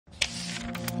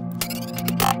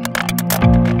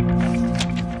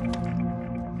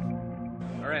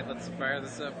fire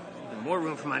this up. More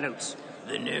room for my notes.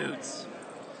 The notes.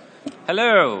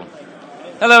 Hello.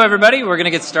 Hello, everybody. We're going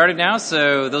to get started now.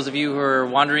 So those of you who are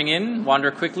wandering in, wander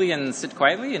quickly and sit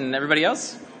quietly. And everybody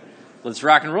else, let's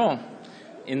rock and roll.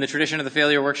 In the tradition of the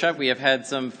failure workshop, we have had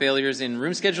some failures in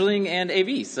room scheduling and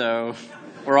AV. So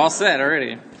we're all set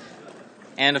already.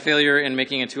 And a failure in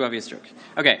making a too obvious joke.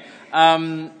 Okay.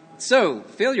 So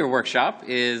failure workshop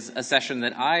is a session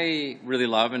that I really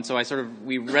love. And so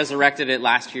we resurrected it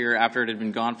last year after it had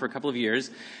been gone for a couple of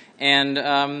years.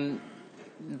 And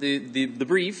the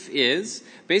brief is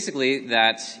basically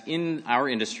that in our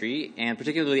industry, and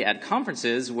particularly at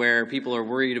conferences where people are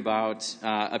worried about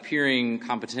appearing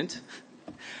competent,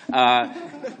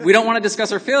 we don't want to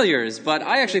discuss our failures. But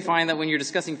I actually find that when you're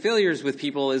discussing failures with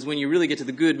people is when you really get to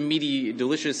the good, meaty,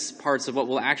 delicious parts of what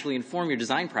will actually inform your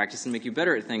design practice and make you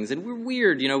better at things. And we're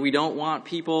weird, we don't want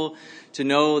people to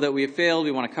know that we have failed.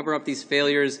 We want to cover up these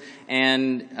failures.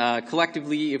 And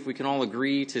collectively, if we can all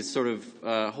agree to sort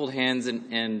of hold hands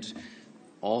and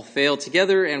all fail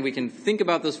together, and we can think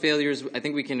about those failures, I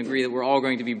think we can agree that we're all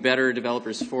going to be better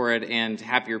developers for it and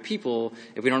happier people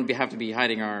if we don't have to be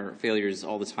hiding our failures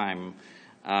all the time,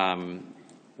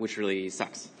 which really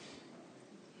sucks.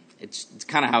 It's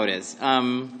kind of how it is.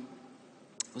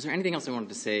 Was there anything else I wanted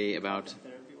to say about?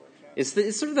 It's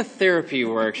sort of the therapy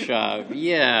workshop.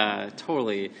 Yeah,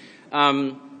 totally.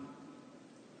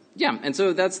 Yeah, and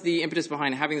so that's the impetus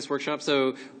behind having this workshop.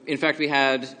 So, in fact, we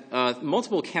had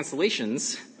multiple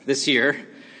cancellations this year,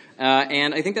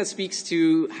 and I think that speaks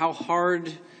to how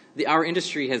hard our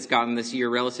industry has gotten this year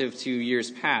relative to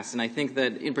years past. And I think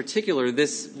that, in particular,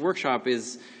 this workshop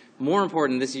is more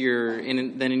important this year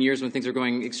than in years when things are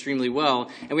going extremely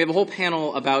well. And we have a whole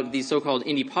panel about the so-called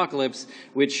indie-pocalypse,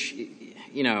 which,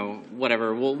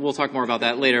 whatever. We'll talk more about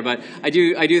that later. But I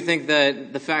do think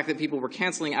that the fact that people were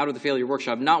canceling out of the failure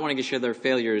workshop, not wanting to share their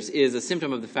failures, is a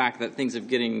symptom of the fact that things are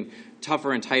getting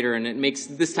tougher and tighter, and it makes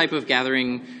this type of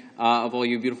gathering of all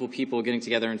you beautiful people getting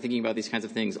together and thinking about these kinds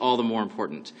of things all the more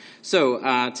important.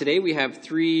 So today we have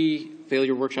 3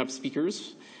 failure workshop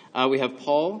speakers. We have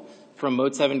Paul from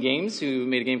Mode 7 Games, who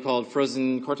made a game called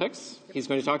Frozen Cortex. He's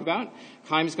going to talk about.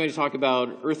 Chaim is going to talk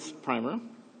about Earth Primer.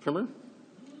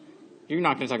 You're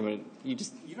not going to talk about it. You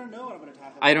don't know what I'm going to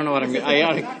talk about. I don't know what I'm going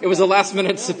to. It was a last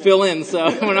minute to fill in, so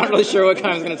we're not really sure what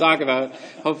Chaim's going to talk about.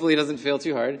 Hopefully, it doesn't fail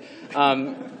too hard.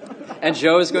 And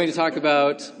Joe is going to talk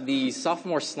about the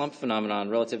sophomore slump phenomenon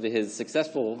relative to his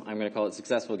successful, I'm going to call it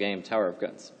successful game, Tower of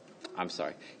Guns. I'm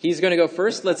sorry. He's going to go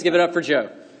first. Let's give it up for Joe.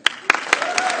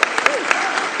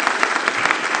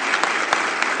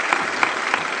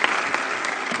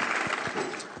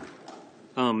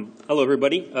 Hello,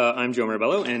 everybody. I'm Joe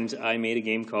Mirabello, and I made a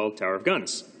game called Tower of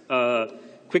Guns.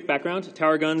 Quick background,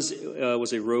 Tower of Guns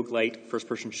was a roguelite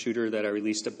first-person shooter that I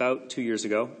released about 2 years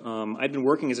ago. I'd been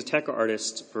working as a tech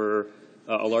artist for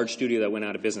a large studio that went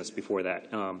out of business before that.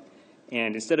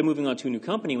 And instead of moving on to a new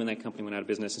company when that company went out of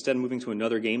business, instead of moving to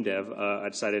another game dev, I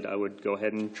decided I would go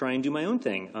ahead and try and do my own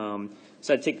thing.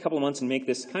 So I'd take a couple of months and make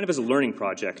this kind of as a learning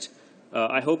project.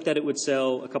 I hoped that it would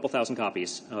sell a couple thousand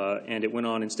copies, and it went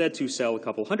on instead to sell a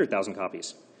couple 100,000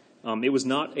 copies. It was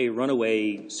not a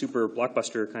runaway super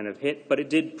blockbuster kind of hit, but it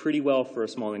did pretty well for a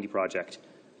small indie project.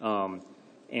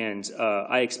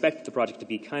 I expected the project to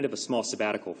be kind of a small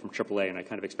sabbatical from AAA, and I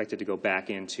kind of expected to go back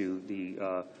into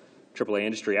the AAA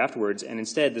industry afterwards, and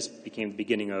instead this became the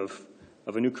beginning of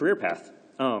a new career path.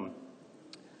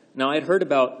 Now, I had heard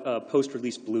about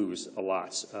post-release blues a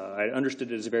lot. I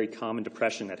understood it as a very common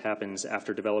depression that happens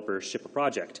after developers ship a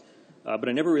project, but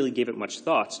I never really gave it much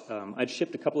thought. I'd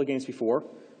shipped a couple of games before,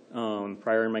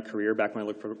 prior in my career, back when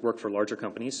I worked for larger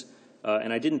companies,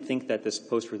 and I didn't think that this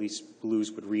post-release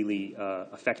blues would really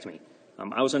affect me.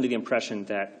 I was under the impression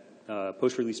that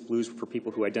post-release blues were for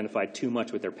people who identified too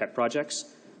much with their pet projects,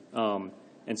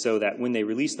 and so that when they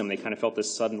released them, they kind of felt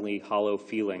this suddenly hollow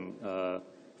feeling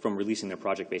from releasing their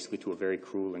project basically to a very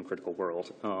cruel and critical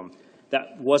world.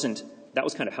 That was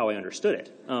kind of how I understood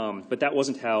it, but that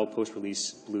wasn't how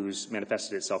post-release blues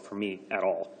manifested itself for me at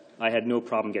all. I had no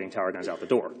problem getting Tower Guns out the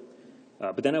door.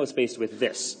 But then I was faced with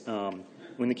this.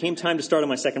 When it came time to start on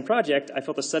my second project, I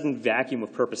felt a sudden vacuum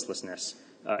of purposelessness,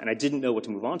 and I didn't know what to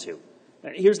move on to.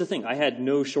 Here's the thing. I had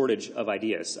no shortage of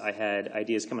ideas. I had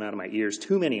ideas coming out of my ears,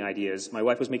 too many ideas. My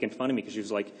wife was making fun of me because she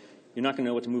was like, you're not going to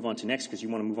know what to move on to next because you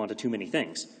want to move on to too many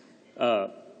things.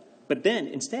 But then,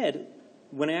 instead,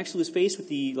 when I actually was faced with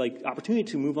the opportunity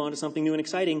to move on to something new and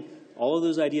exciting, all of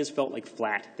those ideas felt like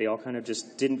flat. They all kind of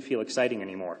just didn't feel exciting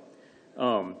anymore.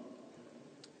 So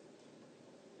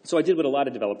I did what a lot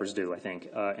of developers do, I think,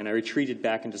 and I retreated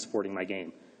back into supporting my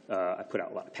game. I put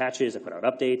out a lot of patches, I put out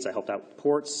updates, I helped out with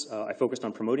ports, I focused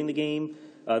on promoting the game.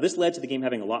 This led to the game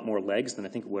having a lot more legs than I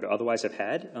think it would otherwise have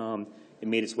had. It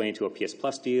made its way into a PS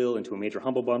Plus deal, into a major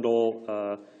Humble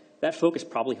Bundle. That focus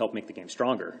probably helped make the game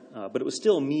stronger, but it was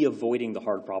still me avoiding the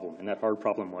hard problem, and that hard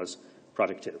problem was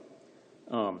Project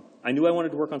 2. I knew I wanted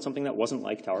to work on something that wasn't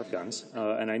like Tower of Guns,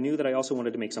 and I knew that I also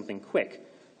wanted to make something quick.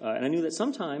 And I knew that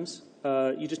sometimes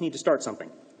you just need to start something.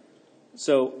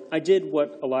 So I did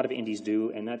what a lot of indies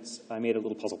do, and that's I made a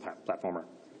little puzzle platformer.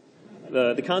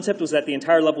 The concept was that the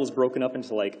entire level was broken up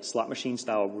into like slot machine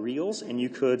style reels, and you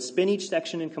could spin each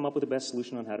section and come up with the best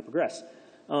solution on how to progress.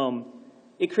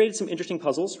 It created some interesting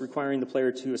puzzles requiring the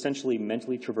player to essentially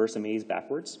mentally traverse a maze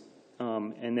backwards,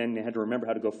 and then they had to remember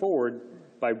how to go forward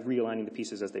by realigning the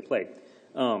pieces as they played.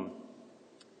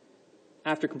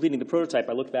 After completing the prototype,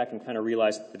 I looked back and kind of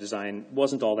realized that the design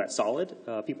wasn't all that solid.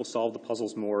 People solved the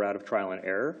puzzles more out of trial and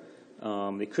error.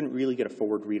 They couldn't really get a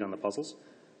forward read on the puzzles.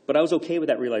 But I was okay with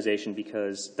that realization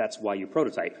because that's why you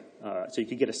prototype. So you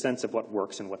could get a sense of what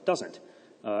works and what doesn't.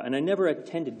 And I never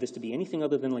intended this to be anything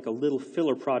other than like a little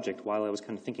filler project while I was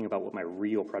kind of thinking about what my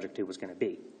real Project 2 was going to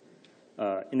be.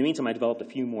 In the meantime, I developed a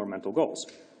few more mental goals.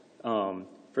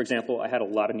 For example, I had a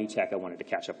lot of new tech I wanted to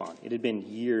catch up on. It had been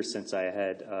years since I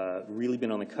had really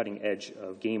been on the cutting edge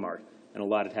of game art, and a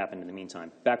lot had happened in the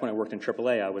meantime. Back when I worked in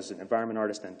AAA, I was an environment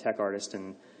artist and tech artist,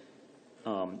 and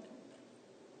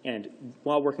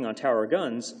while working on Tower of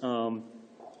Guns,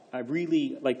 I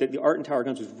really, like the art in Tower of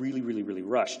Guns was really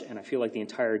rushed, and I feel like the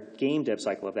entire game dev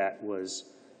cycle of that was,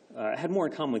 had more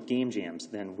in common with game jams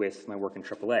than with my work in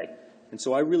AAA. And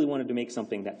so I really wanted to make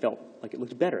something that felt like it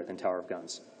looked better than Tower of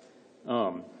Guns.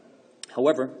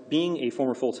 However, being a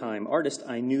former full-time artist,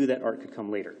 I knew that art could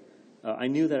come later. I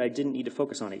knew that I didn't need to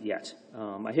focus on it yet.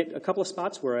 I hit a couple of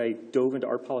spots where I dove into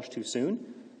art polish too soon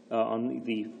on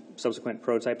the subsequent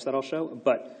prototypes that I'll show,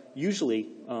 but usually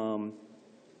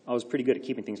I was pretty good at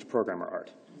keeping things to programmer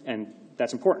art, and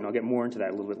that's important. I'll get more into that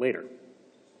a little bit later.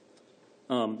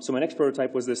 So my next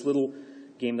prototype was this little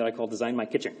game that I called Design My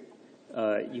Kitchen.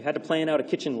 You had to plan out a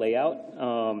kitchen layout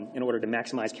in order to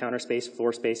maximize counter space,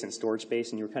 floor space, and storage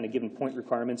space, and you were kind of given point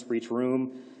requirements for each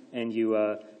room, and you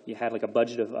had like a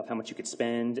budget of how much you could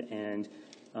spend and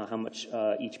how much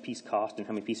each piece cost and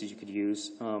how many pieces you could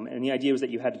use. And the idea was that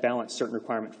you had to balance certain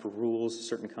requirements for rules,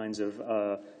 certain kinds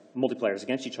of multiplayers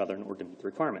against each other in order to meet the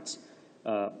requirements.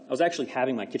 I was actually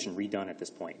having my kitchen redone at this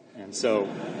point, and so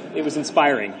it was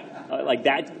inspiring. Like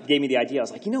that gave me the idea. I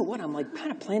was like, you know what? I'm like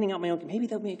kind of planning out my own. Maybe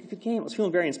that'll make a good game. I was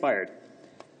feeling very inspired,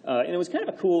 and it was kind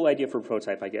of a cool idea for a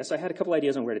prototype, I guess. I had a couple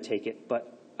ideas on where to take it,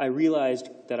 but I realized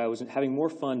that I was having more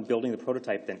fun building the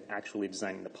prototype than actually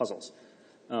designing the puzzles,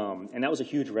 and that was a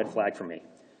huge red flag for me.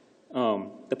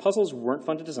 The puzzles weren't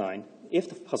fun to design. If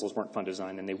the puzzles weren't fun to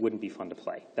design, then they wouldn't be fun to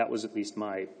play. That was at least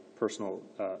my personal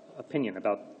opinion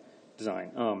about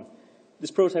design.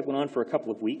 This prototype went on for a couple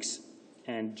of weeks,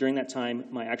 and during that time,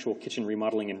 my actual kitchen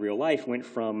remodeling in real life went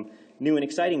from new and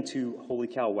exciting to, holy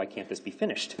cow, why can't this be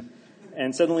finished?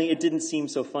 And suddenly it didn't seem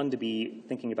so fun to be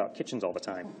thinking about kitchens all the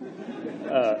time.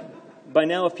 By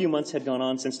now, a few months had gone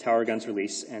on since Tower of Guns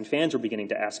release, and fans were beginning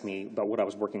to ask me about what I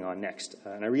was working on next.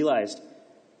 And I realized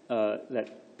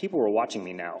that people were watching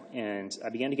me now, and I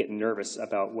began to get nervous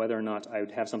about whether or not I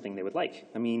would have something they would like.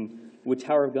 I mean, would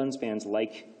Tower of Guns fans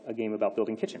like a game about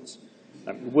building kitchens?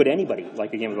 Would anybody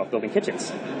like a game about building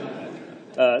kitchens?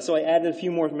 So I added a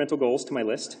few more mental goals to my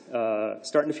list,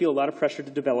 starting to feel a lot of pressure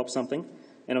to develop something,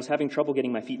 and I was having trouble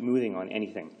getting my feet moving on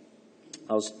anything.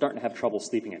 I was starting to have trouble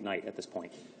sleeping at night at this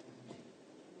point.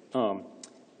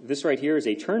 This right here is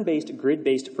a turn-based,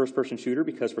 grid-based first-person shooter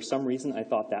because for some reason I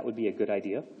thought that would be a good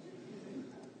idea.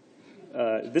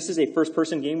 This is a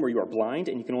first-person game where you are blind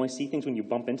and you can only see things when you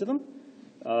bump into them.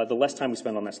 The less time we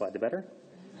spend on that slide, the better.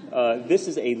 This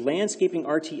is a landscaping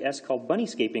RTS called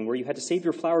Bunnyscaping, where you had to save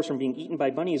your flowers from being eaten by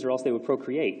bunnies or else they would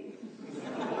procreate.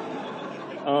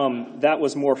 That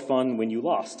was more fun when you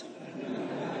lost.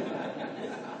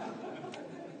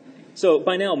 So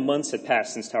by now, months had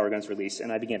passed since Tower of Guns release,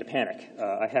 and I began to panic.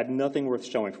 I had nothing worth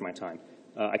showing for my time.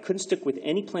 I couldn't stick with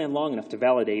any plan long enough to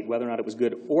validate whether or not it was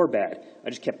good or bad. I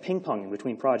just kept ping-ponging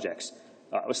between projects.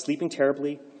 I was sleeping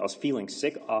terribly, I was feeling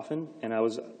sick often, and I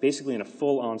was basically in a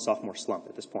full-on sophomore slump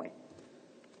at this point.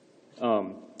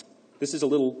 This is a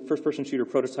little first-person shooter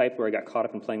prototype where I got caught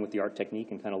up in playing with the art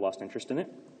technique and kind of lost interest in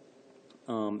it.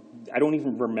 I don't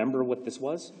even remember what this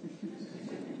was.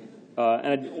 And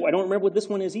I don't remember what this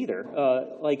one is either.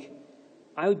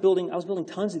 I was building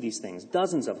tons of these things,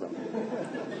 dozens of them.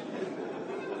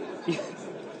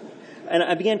 And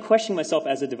I began questioning myself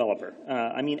as a developer.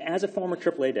 I mean, as a former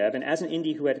AAA dev and as an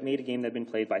indie who had made a game that had been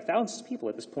played by thousands of people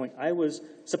at this point, I was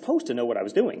supposed to know what I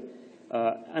was doing.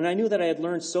 And I knew that I had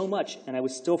learned so much, and I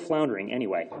was still floundering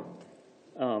anyway.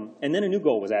 And then a new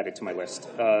goal was added to my list.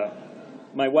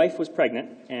 My wife was pregnant,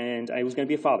 and I was going to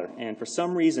be a father. And for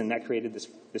some reason, that created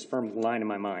this firm line in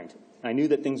my mind. I knew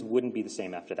that things wouldn't be the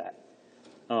same after that.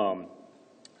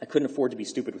 I couldn't afford to be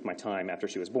stupid with my time after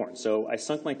she was born. So I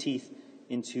sunk my teeth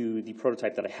into the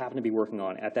prototype that I happened to be working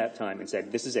on at that time and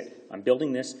said, this is it. I'm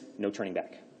building this, no turning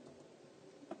back.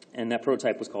 And that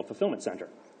prototype was called Fulfillment Center.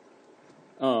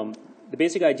 The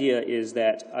basic idea is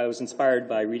that I was inspired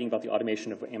by reading about the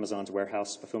automation of Amazon's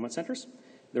warehouse fulfillment centers.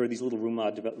 There were these little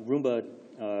Roomba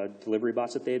delivery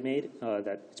bots that they had made.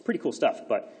 It's pretty cool stuff.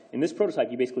 But in this prototype,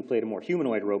 you basically played a more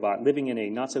humanoid robot living in a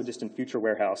not-so-distant future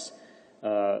warehouse,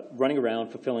 running around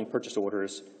fulfilling purchase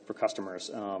orders for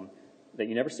customers that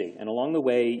you never see. And along the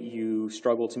way, you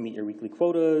struggle to meet your weekly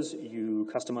quotas. You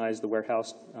customize the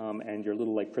warehouse and your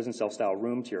little like prison cell-style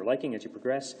room to your liking as you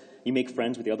progress. You make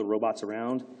friends with the other robots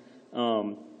around.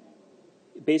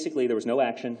 Basically, there was no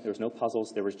action, there was no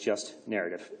puzzles, there was just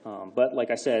narrative. But like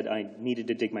I said, I needed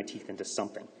to dig my teeth into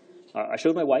something. I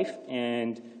showed my wife,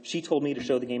 and she told me to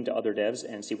show the game to other devs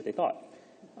and see what they thought.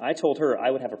 I told her I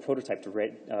would have a prototype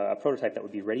that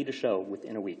would be ready to show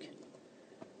within a week.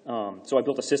 So I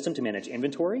built a system to manage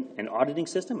inventory, an auditing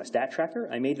system, a stat tracker.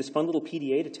 I made this fun little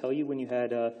PDA to tell you when you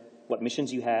had, what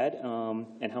missions you had,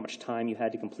 and how much time you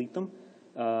had to complete them.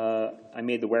 I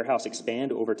made the warehouse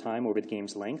expand over time over the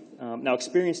game's length. Now,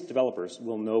 experienced developers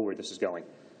will know where this is going.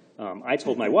 I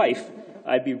told my wife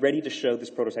I'd be ready to show this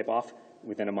prototype off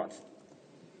within a month.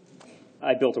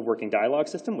 I built a working dialogue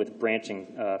system with branching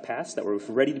paths that were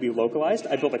ready to be localized.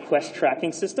 I built a quest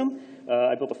tracking system.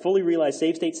 I built a fully realized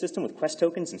save state system with quest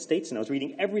tokens and states, and I was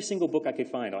reading every single book I could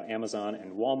find on Amazon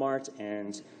and Walmart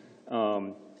and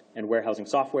warehousing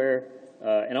software.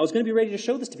 And I was going to be ready to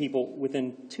show this to people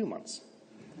within 2 months.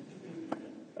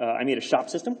 I made a shop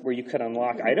system where you could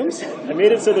unlock items. I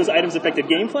made it so those items affected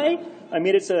gameplay. I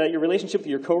made it so that your relationship with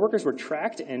your coworkers were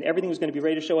tracked and everything was going to be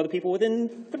ready to show other people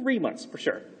within 3 months, for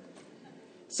sure.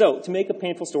 So to make a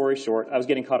painful story short, I was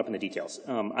getting caught up in the details.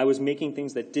 I was making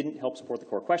things that didn't help support the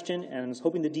core question, and I was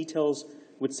hoping the details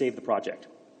would save the project.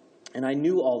 And I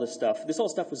knew all this stuff. This all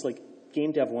stuff was like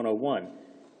Game Dev 101.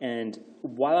 And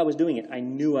while I was doing it, I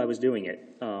knew I was doing it.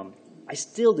 I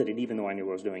still did it even though I knew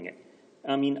I was doing it.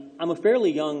 I mean, I'm a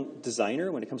fairly young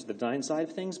designer when it comes to the design side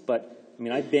of things, but I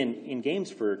mean, I've been in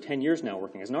games for 10 years now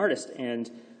working as an artist,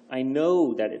 and I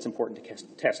know that it's important to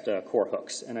test core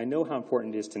hooks, and I know how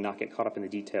important it is to not get caught up in the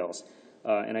details,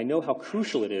 and I know how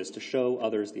crucial it is to show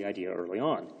others the idea early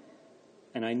on.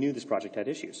 And I knew this project had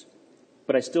issues,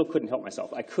 but I still couldn't help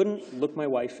myself. I couldn't look my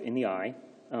wife in the eye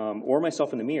or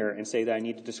myself in the mirror and say that I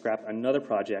needed to scrap another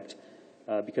project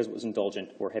because it was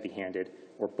indulgent or heavy-handed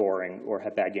or boring or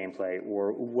had bad gameplay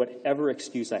or whatever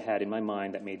excuse I had in my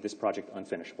mind that made this project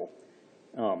unfinishable.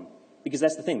 Because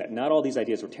that's the thing, that not all these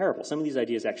ideas were terrible. Some of these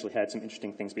ideas actually had some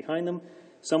interesting things behind them.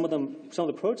 Some of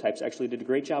the prototypes actually did a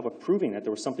great job of proving that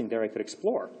there was something there I could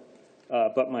explore.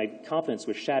 But my confidence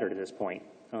was shattered at this point.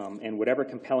 And whatever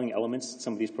compelling elements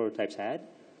some of these prototypes had,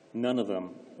 none of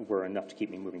them were enough to keep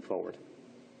me moving forward.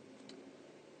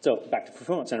 So back to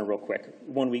Fulfillment Center real quick.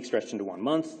 1 week stretched into 1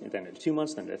 month, and then into 2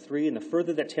 months, then into 3. And the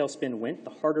further that tailspin went, the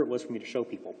harder it was for me to show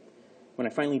people. When I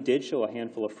finally did show a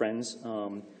handful of friends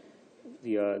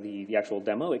the actual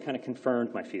demo, it kind of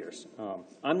confirmed my fears.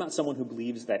 I'm not someone who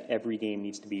believes that every game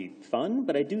needs to be fun,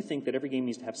 but I do think that every game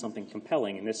needs to have something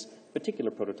compelling, and this particular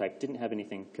prototype didn't have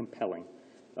anything compelling,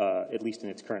 at least in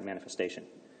its current manifestation.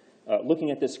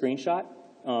 Looking at this screenshot,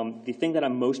 the thing that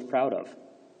I'm most proud of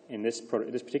in this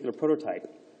particular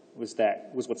prototype was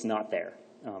what's not there.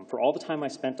 For all the time I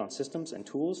spent on systems and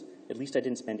tools, at least I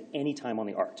didn't spend any time on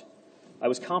the art. I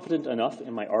was confident enough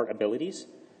in my art abilities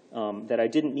that I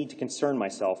didn't need to concern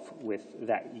myself with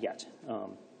that yet.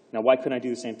 Now, why couldn't I do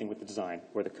the same thing with the design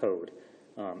or the code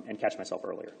and catch myself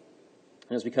earlier?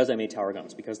 And it was because I made Tower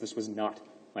Guns, because this was not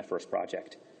my first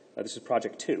project. This was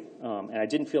project 2, and I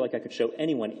didn't feel like I could show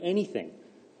anyone anything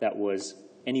that was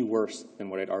any worse than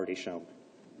what I'd already shown.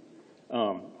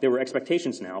 There were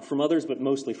expectations now from others, but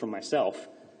mostly from myself,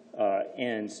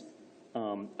 and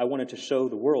I wanted to show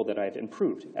the world that I had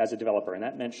improved as a developer, and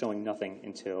that meant showing nothing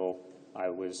until I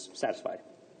was satisfied.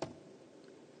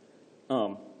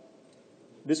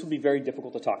 This would be very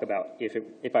difficult to talk about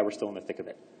if I were still in the thick of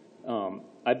it.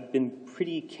 I've been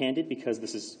pretty candid because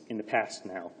this is in the past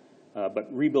now, but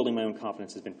rebuilding my own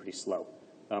confidence has been pretty slow.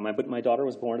 My daughter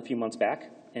was born a few months back,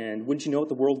 and wouldn't you know it,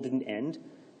 the world didn't end.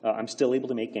 I'm still able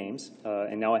to make games,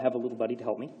 and now I have a little buddy to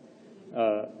help me.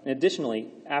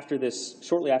 Additionally,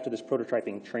 shortly after this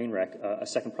prototyping train wreck, a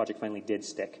second project finally did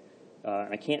stick.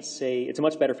 I can't say, it's a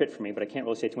much better fit for me, but I can't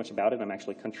really say too much about it. I'm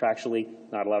actually contractually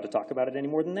not allowed to talk about it any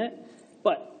more than that.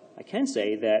 But I can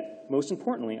say that, most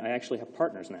importantly, I actually have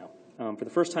partners now. For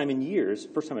the first time in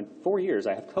 4 years,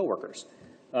 I have coworkers.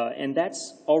 And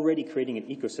that's already creating an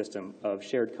ecosystem of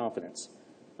shared confidence.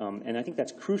 And I think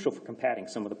that's crucial for combating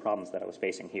some of the problems that I was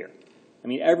facing here. I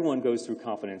mean, everyone goes through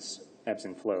confidence ebbs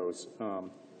and flows.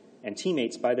 And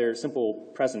teammates, by their simple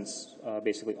presence,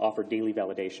 basically offer daily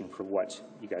validation for what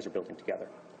you guys are building together.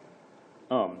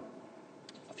 A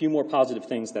few more positive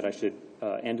things that I should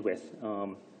end with.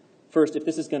 First, if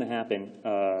this is going to happen,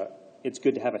 it's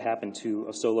good to have it happen to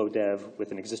a solo dev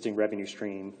with an existing revenue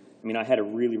stream. I mean, I had a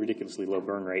really ridiculously low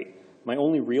burn rate. My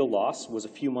only real loss was a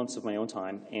few months of my own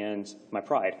time and my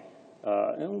pride.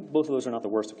 And both of those are not the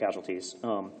worst of casualties.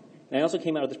 And I also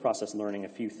came out of this process learning a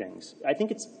few things.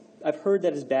 I've heard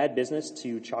that it's bad business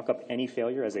to chalk up any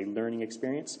failure as a learning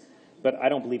experience, but I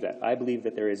don't believe that. I believe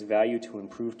that there is value to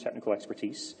improve technical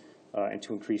expertise and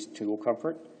to increase tool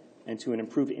comfort and to an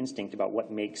improved instinct about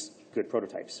what makes good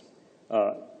prototypes.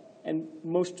 And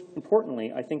most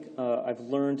importantly, I think I've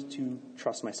learned to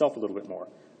trust myself a little bit more.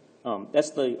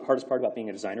 That's the hardest part about being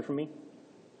a designer for me.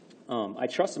 I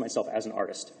trusted myself as an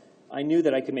artist. I knew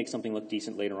that I could make something look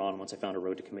decent later on once I found a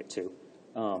road to commit to.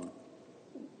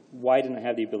 Why didn't I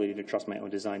have the ability to trust my own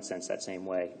design sense that same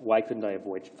way? Why couldn't I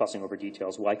avoid fussing over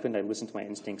details? Why couldn't I listen to my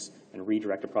instincts and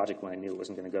redirect a project when I knew it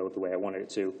wasn't going to go the way I wanted it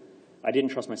to? I didn't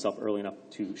trust myself enough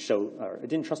to show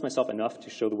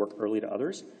the work early to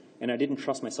others, and I didn't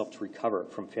trust myself to recover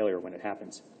from failure when it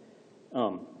happens.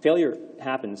 Failure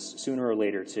happens sooner or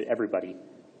later to everybody.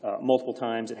 Multiple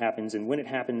times it happens, and when it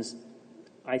happens,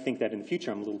 I think that in the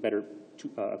future I'm a little better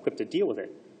equipped to deal with it.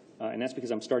 And that's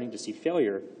because I'm starting to see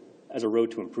failure as a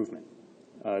road to improvement.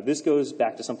 This goes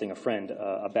back to something a friend,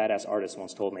 a badass artist,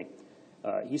 once told me.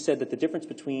 He said that the difference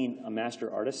between a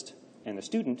master artist and a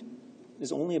student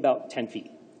is only about 10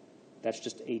 feet. That's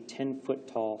just a 10-foot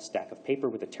tall stack of paper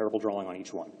with a terrible drawing on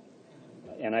each one.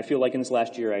 And I feel like in this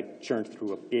last year I churned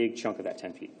through a big chunk of that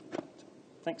 10 feet.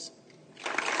 Thanks.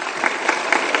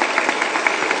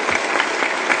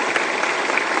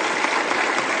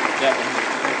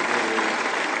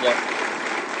 Yep.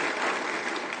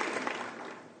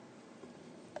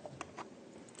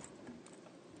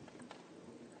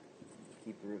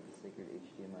 Keeper of the sacred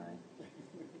HDMI.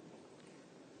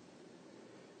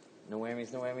 No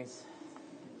whammies, no whammies.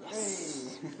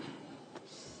 Yes. Hey.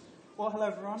 Well, hello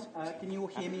everyone. Can you all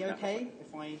hear me okay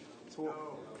if I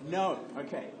talk? No.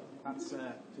 Okay. That's,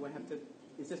 do I have to,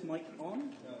 is this mic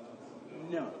on?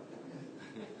 No.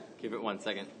 Give it 1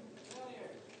 second.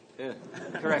 Yeah,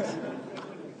 correct.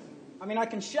 I mean, I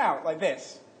can shout like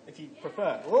this, if you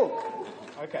prefer. Whoa.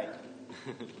 Okay.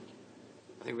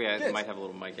 I think we might have a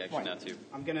little mic action now too.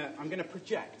 I'm gonna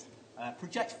project.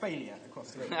 Project failure across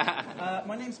the room.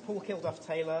 My name's Paul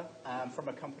Kilduff-Taylor from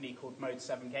a company called Mode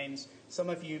 7 Games. Some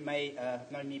of you may have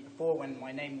known me before when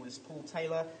my name was Paul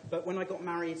Taylor, but when I got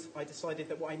married, I decided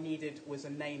that what I needed was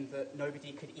a name that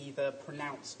nobody could either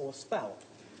pronounce or spell.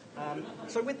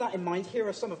 So with that in mind, here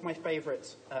are some of my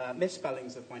favourite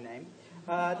misspellings of my name.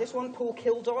 This one, Paul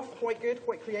Kildoff, quite good,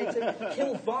 quite creative.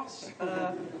 Kilvuss,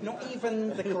 not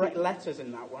even the correct letters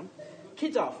in that one.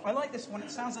 Kidduff, I like this one.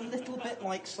 It sounds a little bit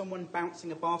like someone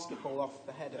bouncing a basketball off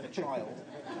the head of a child.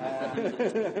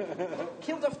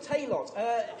 Kilduff-Taylor,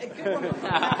 a good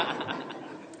one.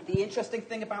 The interesting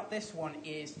thing about this one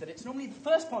is that it's normally the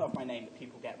first part of my name that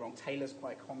people get wrong. Taylor's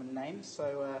quite a common name,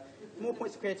 so more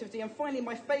points of creativity. And finally,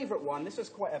 my favourite one. This was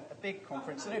quite a big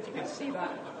conference. I don't know if you can see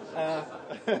that.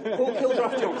 Paul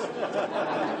Kilduff-Johnson.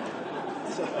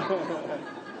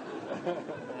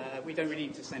 We don't really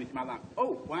need to say anything about that.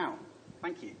 Oh, wow.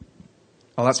 Thank you.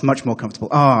 Oh, that's much more comfortable.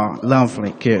 Ah,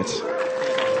 lovely. Good.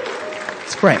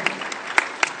 It's great.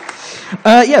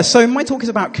 So my talk is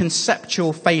about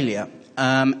conceptual failure.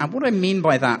 And what I mean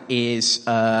by that is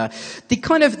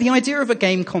the idea of a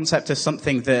game concept as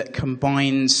something that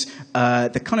combines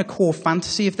the kind of core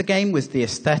fantasy of the game with the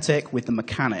aesthetic, with the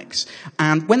mechanics.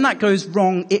 And when that goes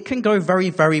wrong, it can go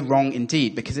very, very wrong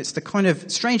indeed, because it's the kind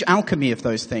of strange alchemy of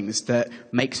those things that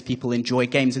makes people enjoy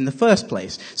games in the first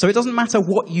place. So it doesn't matter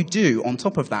what you do on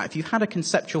top of that. If you've had a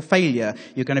conceptual failure,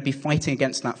 you're going to be fighting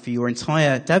against that for your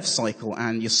entire dev cycle,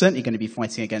 and you're certainly going to be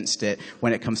fighting against it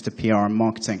when it comes to PR and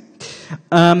marketing.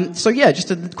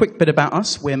 Just a quick bit about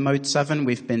us. We're Mode 7.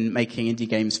 We've been making indie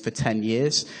games for 10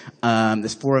 years.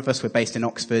 There's 4 of us. We're based in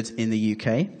Oxford in the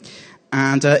UK.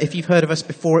 And if you've heard of us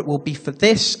before, it will be for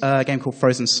this game called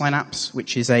Frozen Synapse,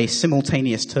 which is a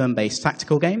simultaneous turn-based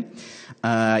tactical game.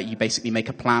 You basically make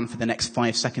a plan for the next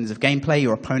 5 seconds of gameplay.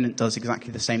 Your opponent does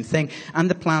exactly the same thing, and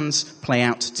the plans play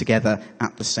out together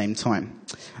at the same time.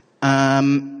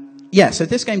 So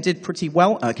this game did pretty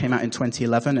well. Came out in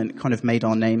 2011, and it kind of made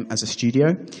our name as a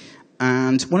studio.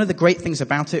 And one of the great things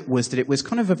about it was that it was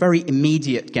kind of a very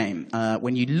immediate game.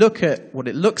 When you look at what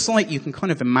it looks like, you can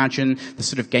kind of imagine the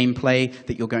sort of gameplay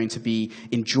that you're going to be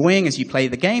enjoying as you play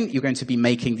the game. You're going to be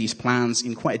making these plans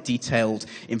in quite a detailed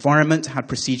environment. It had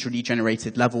procedurally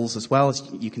generated levels as well. As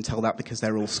you can tell that because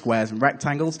they're all squares and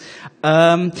rectangles.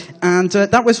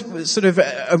 That was sort of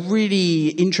a really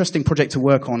interesting project to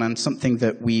work on, and something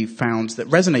that we found that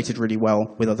resonated really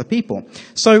well with other people.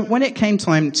 So when it came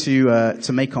time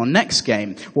to make our next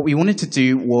game, what we wanted to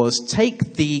do was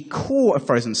take the core of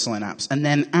Frozen Synapse and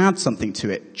then add something to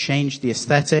it, change the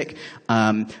aesthetic,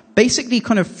 basically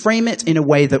kind of frame it in a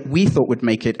way that we thought would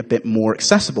make it a bit more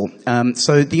accessible.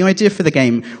 So the idea for the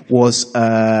game was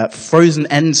Frozen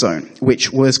End Zone,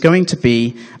 which was going to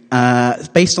be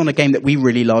based on a game that we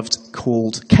really loved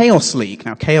called Chaos League.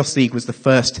 Now, Chaos League was the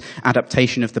first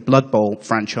adaptation of the Blood Bowl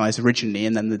franchise originally,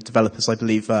 and then the developers, I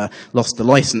believe, lost the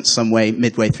license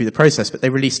midway through the process, but they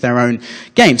released their own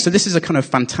game. So this is a kind of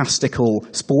fantastical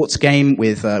sports game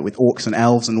with orcs and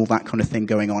elves and all that kind of thing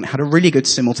going on. It had a really good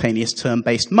simultaneous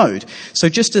turn-based mode. So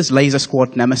just as Laser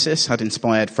Squad Nemesis had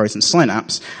inspired Frozen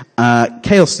Synapse,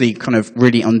 Chaos League kind of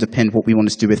really underpinned what we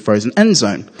wanted to do with Frozen End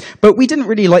Zone. But we didn't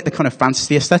really like the kind of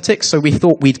fantasy aesthetic, so we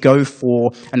thought we'd go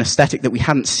for an aesthetic that we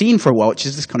hadn't seen for a while, which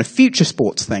is this kind of future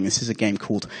sports thing. This is a game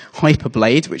called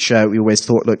Hyperblade, which we always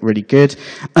thought looked really good.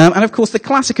 And of course, the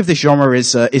classic of this genre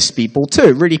is Speedball 2,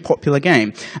 a really popular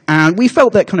game. And we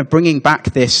felt that kind of bringing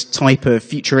back this type of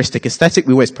futuristic aesthetic,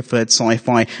 we always preferred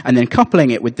sci-fi, and then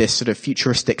coupling it with this sort of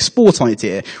futuristic sport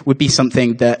idea would be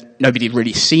something that nobody had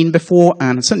really seen before,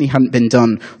 and certainly hadn't been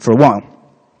done for a while.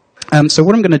 So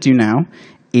what I'm going to do now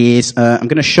is I'm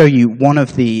going to show you one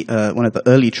of the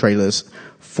early trailers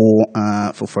for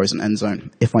Frozen End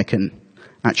Zone, if I can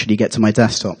actually get to my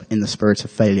desktop in the spirit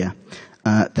of failure.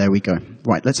 There we go.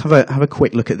 Right, let's have a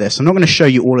quick look at this. I'm not going to show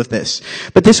you all of this,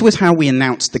 but this was how we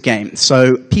announced the game.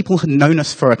 So people had known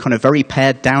us for a kind of very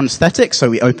pared down aesthetic, so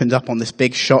we opened up on this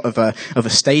big shot of a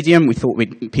stadium. We thought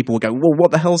people would go, well,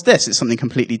 what the hell's this? It's something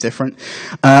completely different.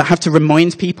 Have to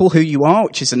remind people who you are,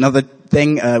 which is another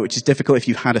thing which is difficult if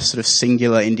you've had a sort of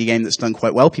singular indie game that's done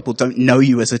quite well. People don't know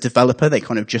you as a developer. They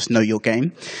kind of just know your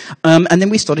game. And then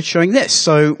we started showing this.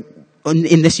 So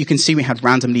in this, you can see we had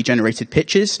randomly generated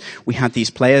pitches. We had these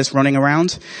players running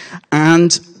around.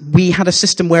 And we had a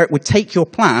system where it would take your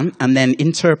plan and then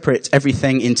interpret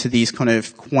everything into these kind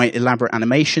of quite elaborate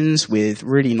animations with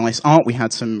really nice art. We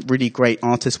had some really great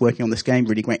artists working on this game,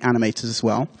 really great animators as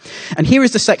well. And here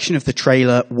is the section of the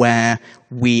trailer where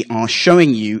we are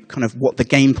showing you kind of what the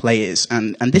gameplay is.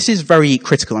 And this is very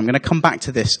critical. I'm going to come back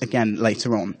to this again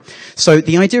later on. So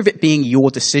the idea of it being your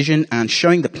decision and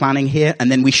showing the planning here,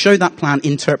 and then we show that plan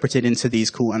interpreted into these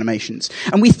cool animations.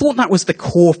 And we thought that was the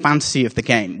core fantasy of the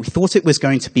game. We thought it was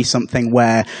going to be something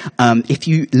where if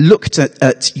you looked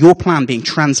at your plan being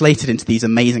translated into these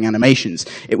amazing animations,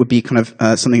 it would be kind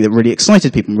of something that really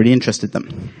excited people and really interested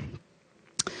them.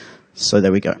 So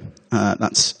there we go.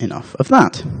 That's enough of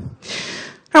that.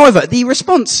 However, the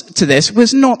response to this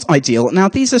was not ideal. Now,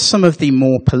 these are some of the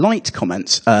more polite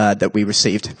comments that we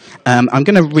received. I'm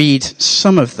going to read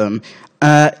some of them.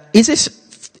 Is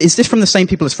this from the same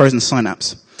people as Frozen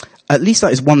Synapse? At least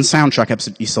that is one soundtrack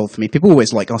episode you sold for me. People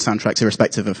always like our soundtracks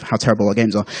irrespective of how terrible our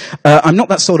games are. I'm not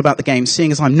that sold about the game,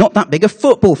 seeing as I'm not that big a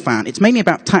football fan. It's mainly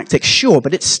about tactics, sure,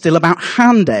 but it's still about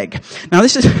hand egg. Now,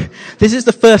 this is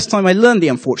the first time I learned the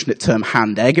unfortunate term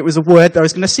hand egg. It was a word that I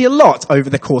was going to see a lot over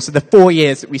the course of the 4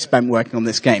 years that we spent working on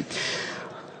this game.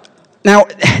 Now,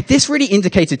 this really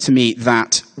indicated to me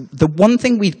that the one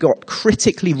thing we'd got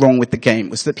critically wrong with the game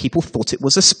was that people thought it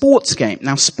was a sports game.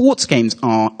 Now, sports games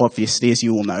are, obviously, as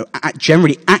you all know,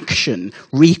 generally action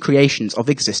recreations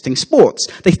of existing sports.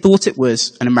 They thought it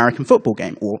was an American football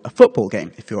game, or a football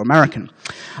game, if you're American.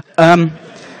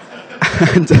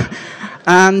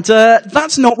 And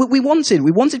that's not what we wanted.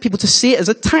 We wanted people to see it as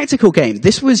a tactical game.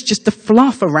 This was just the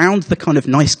fluff around the kind of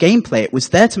nice gameplay. It was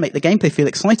there to make the gameplay feel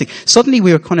exciting. Suddenly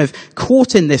we were kind of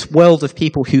caught in this world of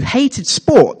people who hated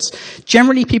sports.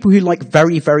 Generally people who like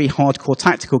very, very hardcore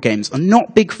tactical games are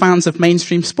not big fans of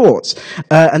mainstream sports.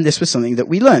 And this was something that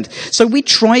we learned. So we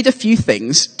tried a few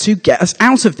things to get us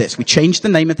out of this. We changed the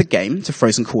name of the game to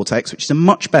Frozen Cortex, which is a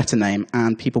much better name,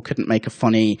 and people couldn't make a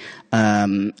funny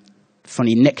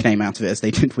nickname out of it as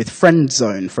they did with Friend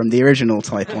Zone from the original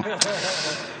title.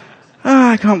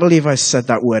 I can't believe I said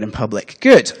that word in public.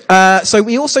 Good. So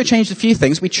we also changed a few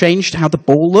things. We changed how the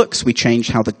ball looks. We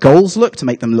changed how the goals look to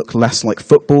make them look less like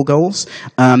football goals.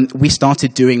 We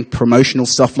started doing promotional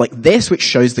stuff like this, which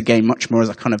shows the game much more as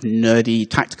a kind of nerdy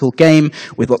tactical game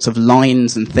with lots of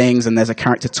lines and things, and there's a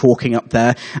character talking up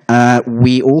there.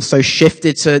 We also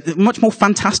shifted to much more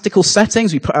fantastical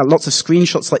settings. We put out lots of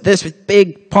screenshots like this with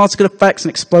big particle effects and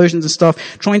explosions and stuff,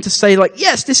 trying to say, like,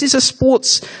 yes, this is a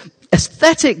sports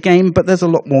aesthetic game, but there's a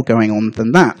lot more going on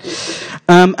than that.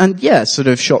 And yeah, sort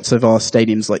of shots of our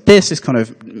stadiums like this is kind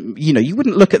of, you know, you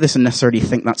wouldn't look at this and necessarily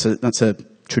think that's a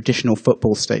traditional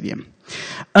football stadium.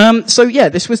 So yeah,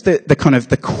 this was the kind of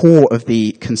the core of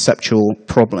the conceptual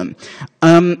problem.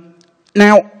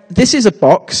 Now, this is a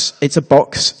box. It's a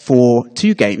box for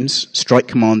 2 games, Strike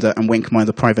Commander and Wing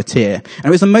Commander Privateer. And it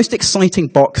was the most exciting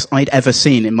box I'd ever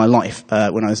seen in my life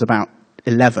when I was about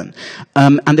 11.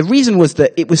 And the reason was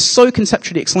that it was so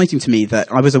conceptually exciting to me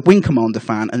that I was a Wing Commander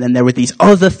fan, and then there were these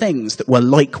other things that were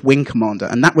like Wing Commander,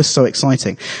 and that was so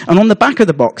exciting. And on the back of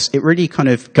the box, it really kind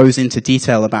of goes into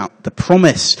detail about the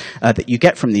promise that you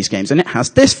get from these games, and it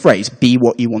has this phrase, be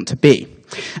what you want to be.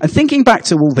 And thinking back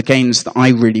to all the games that I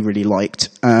really, really liked,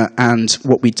 and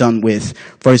what we'd done with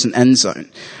Frozen End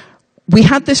Zone, we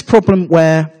had this problem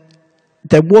where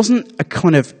there wasn't a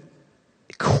kind of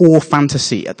core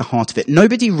fantasy at the heart of it.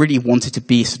 Nobody really wanted to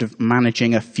be sort of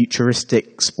managing a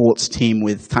futuristic sports team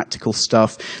with tactical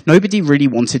stuff. Nobody really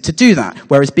wanted to do that.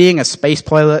 Whereas being a space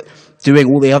pilot, doing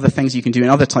all the other things you can do in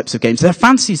other types of games, they're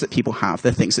fantasies that people have.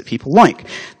 They're things that people like.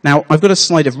 Now, I've got a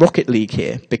slide of Rocket League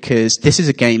here because this is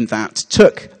a game that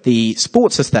took the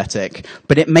sports aesthetic,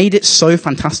 but it made it so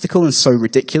fantastical and so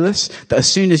ridiculous that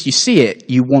as soon as you see it,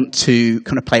 you want to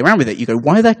kind of play around with it. You go,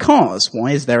 why are there cars?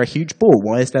 Why is there a huge ball?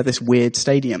 Why is there this weird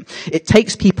stadium? It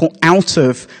takes people out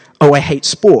of, oh, I hate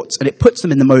sports, and it puts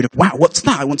them in the mode of, wow, what's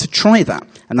that? I want to try that.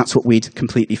 And that's what we'd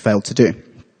completely failed to do.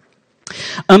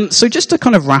 So just to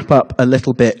kind of wrap up a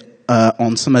little bit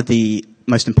on some of the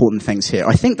most important things here.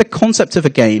 I think the concept of a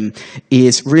game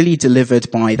is really delivered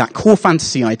by that core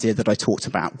fantasy idea that I talked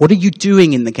about. What are you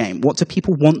doing in the game? What do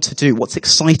people want to do? What's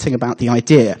exciting about the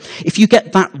idea? If you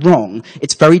get that wrong,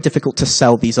 it's very difficult to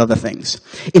sell these other things.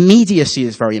 Immediacy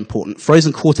is very important.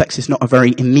 Frozen Cortex is not a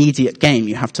very immediate game.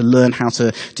 You have to learn how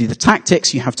to do the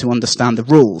tactics. You have to understand the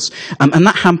rules. And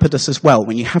that hampered us as well.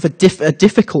 When you have a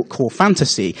difficult core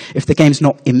fantasy, if the game's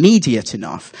not immediate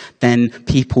enough, then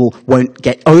people won't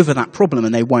get over that problem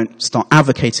and they won't start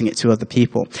advocating it to other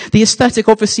people. The aesthetic,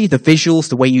 obviously, the visuals,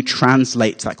 the way you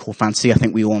translate that core fantasy, I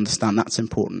think we all understand that's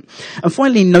important. And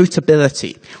finally,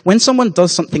 notability. When someone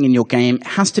does something in your game, it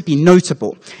has to be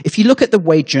notable. If you look at the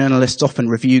way journalists often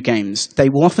review games, they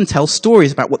will often tell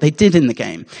stories about what they did in the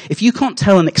game. If you can't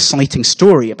tell an exciting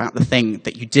story about the thing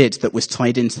that you did that was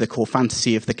tied into the core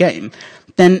fantasy of the game,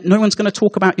 then no one's going to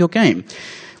talk about your game.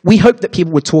 We hoped that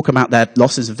people would talk about their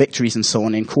losses and victories and so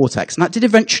on in Cortex, and that did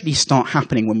eventually start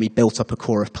happening when we built up a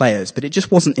core of players, but it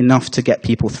just wasn't enough to get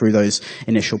people through those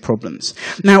initial problems.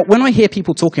 Now, when I hear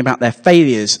people talking about their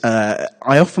failures, I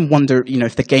often wonder,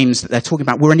 if the games that they're talking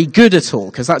about were any good at all,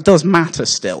 because that does matter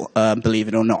still, believe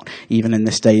it or not, even in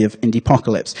this day of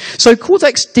indie-pocalypse. So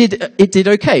Cortex did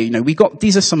okay.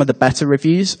 These are some of the better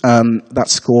reviews. That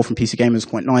score from PC Gamer was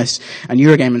quite nice, and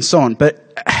Eurogame and so on, but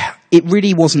it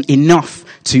really wasn't enough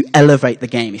to elevate the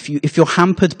game. If you're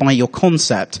hampered by your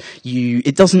concept,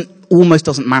 it almost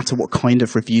doesn't matter what kind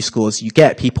of review scores you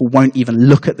get. People won't even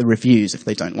look at the reviews if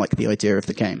they don't like the idea of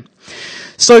the game.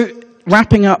 So,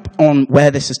 wrapping up on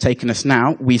where this has taken us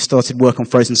now, we started work on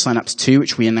Frozen Synapse 2,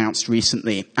 which we announced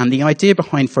recently. And the idea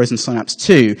behind Frozen Synapse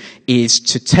 2 is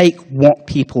to take what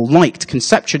people liked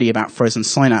conceptually about Frozen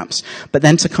Synapse, but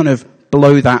then to kind of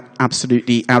blow that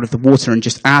absolutely out of the water and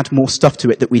just add more stuff to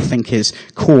it that we think is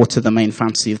core to the main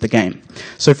fantasy of the game.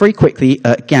 So very quickly,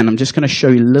 again, I'm just going to show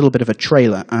you a little bit of a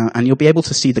trailer, and you'll be able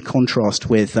to see the contrast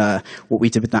with what we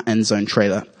did with that End Zone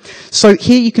trailer. So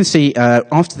here you can see,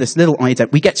 after this little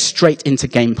ident, we get straight into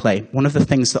gameplay. One of the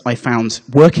things that I found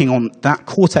working on that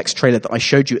Cortex trailer that I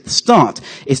showed you at the start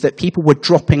is that people were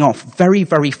dropping off very,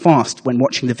 very fast when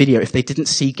watching the video if they didn't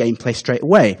see gameplay straight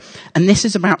away. And this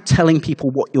is about telling people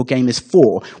what your game is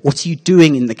for. What are you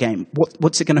doing in the game?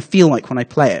 What's it going to feel like when I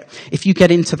play it? If you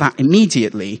get into that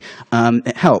immediately,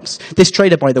 it helps. This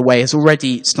trailer, by the way, has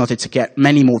already started to get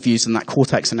many more views than that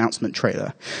Cortex announcement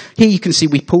trailer. Here you can see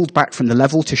we pulled back from the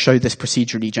level to show this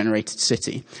procedurally generated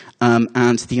city.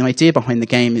 And the idea behind the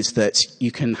game is that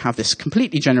you can have this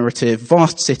completely generative,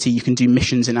 vast city. You can do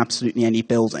missions in absolutely any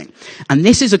building. And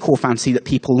this is a core fantasy that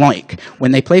people like.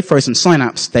 When they play Frozen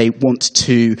Synapse, they want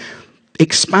to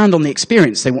expand on the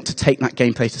experience, they want to take that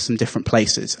gameplay to some different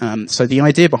places. So the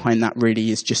idea behind that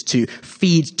really is just to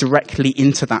feed directly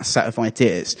into that set of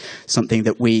ideas, something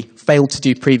that we failed to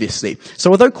do previously.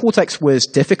 So although Cortex was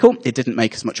difficult, it didn't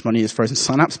make as much money as Frozen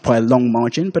Synapse by a long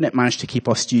margin, but it managed to keep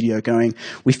our studio going.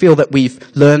 We feel that we've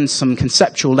learned some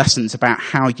conceptual lessons about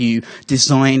how you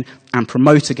design and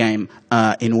promote a game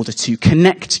in order to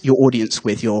connect your audience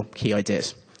with your key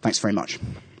ideas. Thanks very much.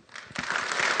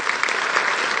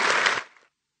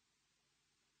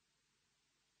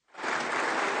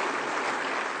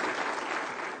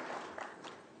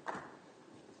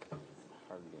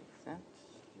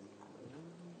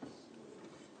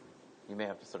 You may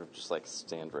have to sort of just like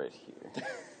stand right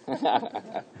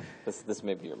here. This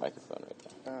may be your microphone right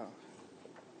now. Oh.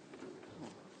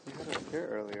 We had it up here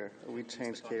earlier. We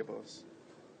changed cables.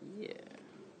 Yeah.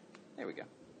 There we go.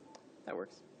 That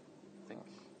works. I think.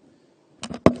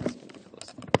 It's gonna be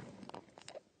close.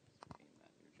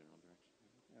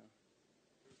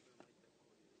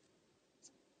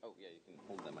 Oh yeah, you can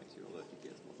hold that mic too, although if you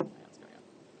get multiple hands going on.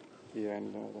 Yeah, I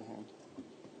need another hand.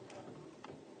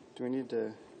 Do we need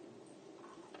to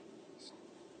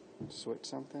switch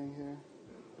something here?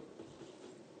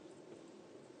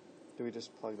 Do we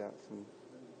just plug that from?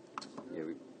 Yeah,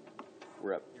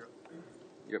 we're up.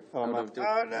 You're up. Oh, no.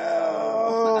 Oh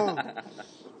no!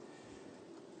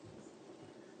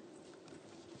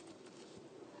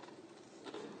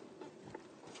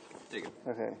 There you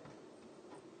go. Okay.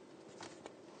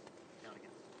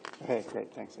 Okay,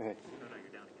 great, thanks. Okay.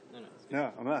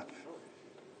 No, I'm up.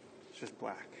 It's just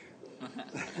black.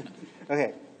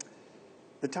 Okay.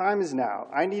 The time is now.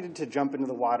 I needed to jump into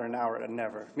the water now or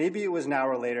never. Maybe it was now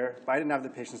or later, but I didn't have the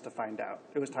patience to find out.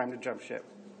 It was time to jump ship.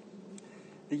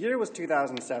 The year was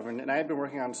 2007, and I had been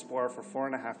working on Spore for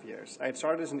 4.5 years. I had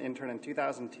started as an intern in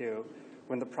 2002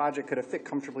 when the project could have fit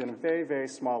comfortably in a very, very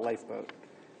small lifeboat.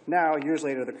 Now, years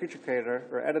later, the creature creator,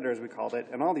 or editor as we called it,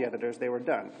 and all the editors, they were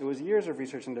done. It was years of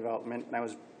research and development, and I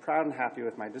was proud and happy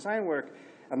with my design work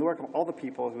and the work of all the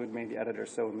people who had made the editor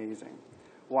so amazing.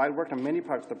 While I'd worked on many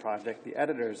parts of the project, the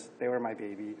editors, they were my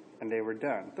baby, and they were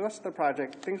done. The rest of the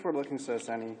project, things were looking so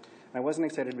sunny, and I wasn't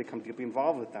excited to become deeply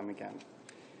involved with them again.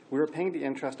 We were paying the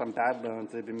interest on bad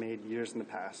loans that had been made years in the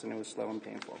past, and it was slow and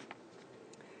painful.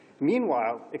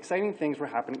 Meanwhile, exciting things were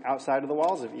happening outside of the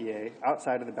walls of EA,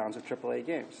 outside of the bounds of AAA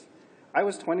games. I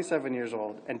was 27 years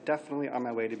old and definitely on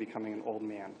my way to becoming an old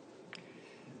man.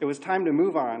 It was time to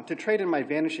move on, to trade in my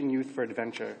vanishing youth for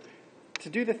adventure, to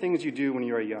do the things you do when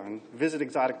you are young, visit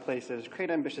exotic places,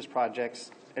 create ambitious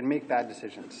projects, and make bad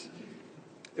decisions.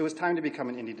 It was time to become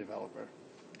an indie developer.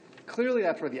 Clearly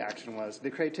that's where the action was,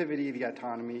 the creativity, the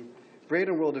autonomy. Braid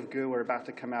and World of Goo were about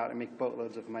to come out and make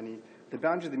boatloads of money. The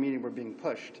boundaries of the medium were being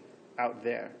pushed out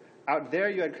there. Out there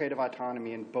you had creative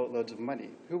autonomy and boatloads of money.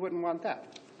 Who wouldn't want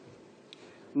that?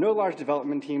 No large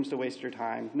development teams to waste your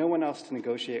time, no one else to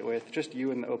negotiate with, just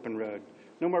you and the open road.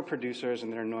 No more producers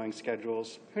and their annoying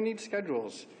schedules. Who needs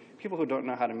schedules? People who don't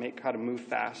know how to move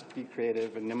fast, be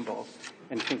creative and nimble,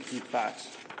 and think deep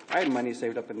thoughts. I had money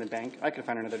saved up in the bank. I could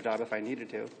find another job if I needed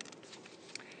to.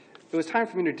 It was time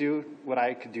for me to do what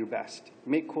I could do best,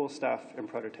 make cool stuff and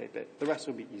prototype it. The rest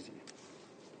would be easy.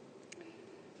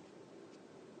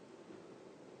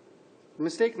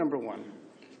 Mistake number 1,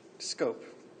 scope.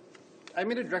 I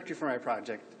made a directory for my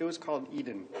project. It was called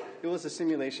Eden. It was a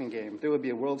simulation game. There would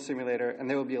be a world simulator, and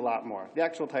there would be a lot more. The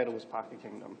actual title was Pocket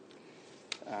Kingdom.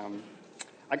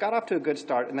 I got off to a good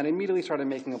start, and then immediately started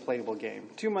making a playable game.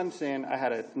 2 months in, I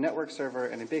had a network server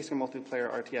and a basic multiplayer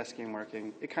RTS game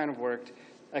working. It kind of worked.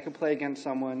 I could play against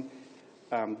someone.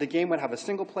 The game would have a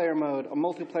single-player mode, a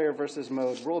multiplayer versus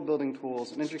mode, world-building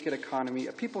tools, an intricate economy,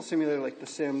 a people simulator like The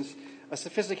Sims, a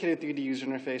sophisticated 3D user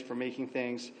interface for making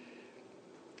things.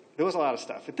 There was a lot of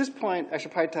stuff. At this point, I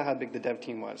should probably tell how big the dev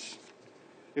team was.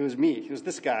 It was me. It was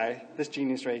this guy, this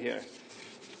genius right here.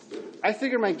 I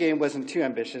figured my game wasn't too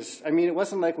ambitious. I mean, it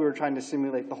wasn't like we were trying to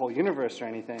simulate the whole universe or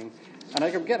anything. And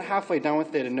I could get halfway done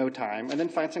with it in no time and then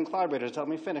find some collaborators to help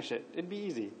me finish it. It'd be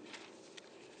easy.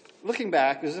 Looking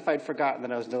back, it was as if I'd forgotten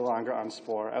that I was no longer on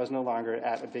Spore. I was no longer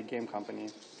at a big game company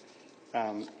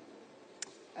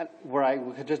where I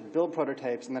could just build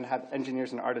prototypes and then have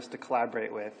engineers and artists to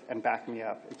collaborate with and back me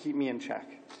up and keep me in check.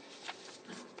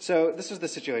 So this was the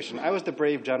situation. I was the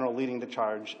brave general leading the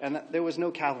charge, and there was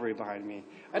no cavalry behind me.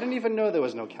 I didn't even know there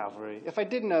was no cavalry. If I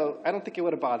did know, I don't think it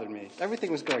would have bothered me.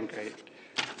 Everything was going great.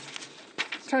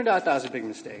 Turned out that was a big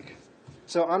mistake.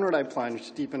 So onward I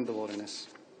plunged, deep into the wilderness.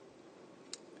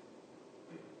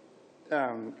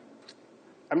 I'm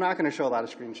not going to show a lot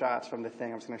of screenshots from the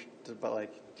thing. I'm just going to, but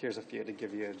like, here's a few to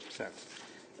give you a sense.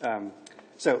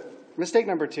 So Mistake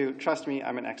number 2, trust me,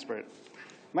 I'm an expert.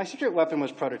 My secret weapon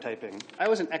was prototyping. I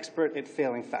was an expert at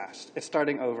failing fast, at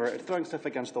starting over, at throwing stuff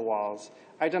against the walls.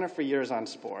 I'd done it for years on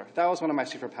Spore. That was one of my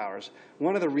superpowers.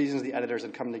 One of the reasons the editors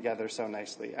had come together so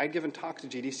nicely. I'd given talks to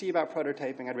GDC about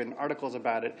prototyping. I'd written articles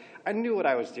about it. I knew what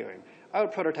I was doing. I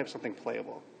would prototype something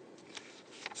playable.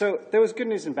 So there was good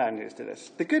news and bad news to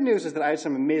this. The good news is that I had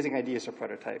some amazing ideas to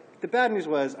prototype. The bad news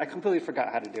was I completely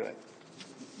forgot how to do it.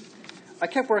 I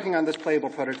kept working on this playable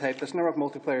prototype, this network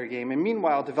multiplayer game, and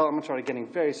meanwhile, development started getting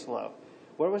very slow.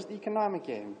 Where was the economic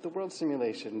game, the world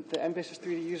simulation, the ambitious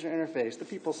 3D user interface, the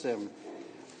people sim?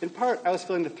 In part, I was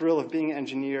feeling the thrill of being an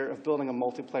engineer, of building a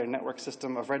multiplayer network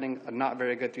system, of writing a not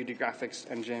very good 3D graphics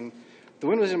engine. The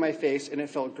wind was in my face, and it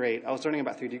felt great. I was learning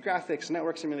about 3D graphics,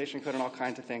 network simulation code, and all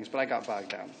kinds of things, but I got bogged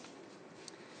down.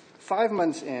 5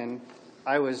 months in,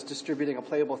 I was distributing a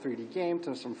playable 3D game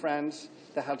to some friends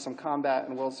that had some combat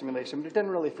and world simulation, but it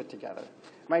didn't really fit together.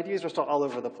 My ideas were still all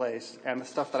over the place, and the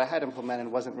stuff that I had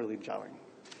implemented wasn't really gelling.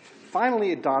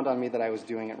 Finally, it dawned on me that I was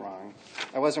doing it wrong.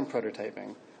 I wasn't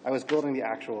prototyping. I was building the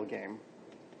actual game.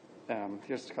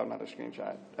 Here's another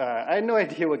screenshot. I had no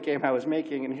idea what game I was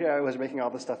making, and here I was making all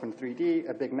this stuff in 3D,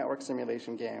 a big network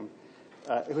simulation game.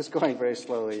 It was going very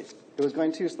slowly. It was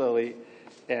going too slowly,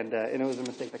 and it was a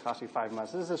mistake that cost me 5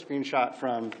 months. This is a screenshot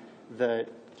from the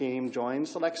game join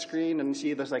select screen, and you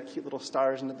see there's like cute little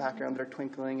stars in the background that are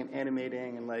twinkling and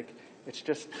animating, and like it's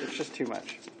just too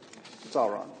much. It's all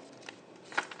wrong.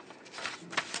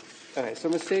 Okay, so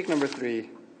mistake number 3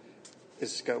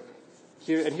 is scope.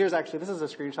 Here's actually, this is a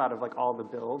screenshot of like all the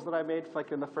builds that I made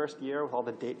like in the first year with all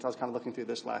the dates. I was kind of looking through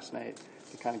this last night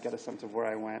to kind of get a sense of where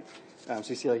I went. So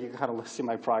you see, like you can kind of see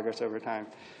my progress over time.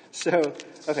 So,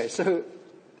 okay, so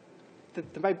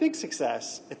my big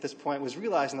success at this point was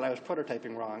realizing that I was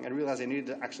prototyping wrong and realized I needed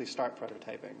to actually start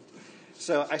prototyping.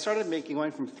 So I started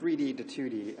going from 3D to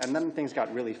 2D, and then things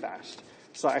got really fast.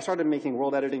 So I started making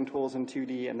world editing tools in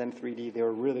 2D and then 3D. They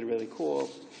were really, really cool.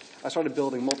 I started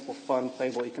building multiple fun,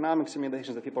 playable economic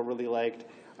simulations that people really liked.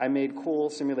 I made cool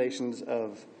simulations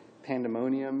of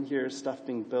pandemonium. Here's stuff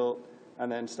being built and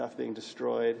then stuff being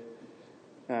destroyed.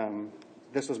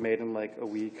 This was made in like a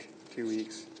week, 2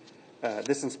 weeks.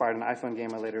 This inspired an iPhone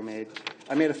game I later made.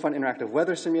 I made a fun interactive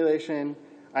weather simulation.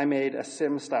 I made a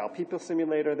sim-style people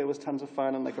simulator that was tons of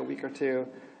fun in like a week or 2.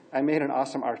 I made an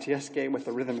awesome RTS game with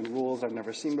the rhythm and rules I've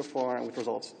never seen before, and with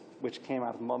results which came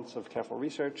out of months of careful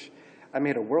research. I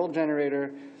made a world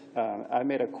generator. I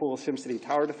made a cool SimCity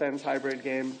tower defense hybrid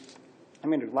game. I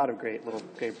made a lot of great little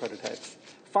game prototypes.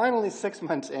 Finally, 6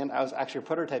 months in, I was actually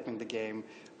prototyping the game,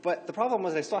 but the problem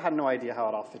was I still had no idea how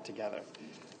it all fit together.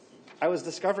 I was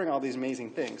discovering all these amazing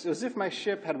things. It was as if my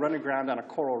ship had run aground on a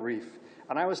coral reef,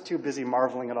 and I was too busy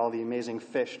marveling at all the amazing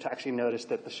fish to actually notice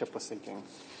that the ship was sinking.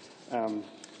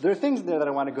 There are things there that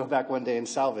I want to go back one day and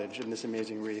salvage in this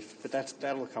amazing reef, but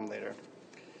that'll come later.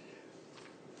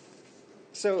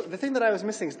 So the thing that I was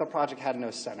missing is the project had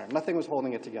no center. Nothing was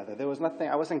holding it together. There was nothing.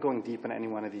 I wasn't going deep in any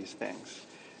one of these things.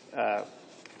 I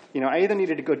either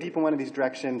needed to go deep in one of these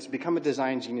directions, become a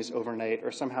design genius overnight,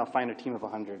 or somehow find a team of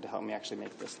 100 to help me actually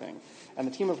make this thing. And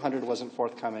the team of 100 wasn't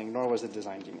forthcoming, nor was the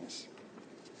design genius.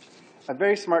 A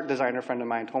very smart designer friend of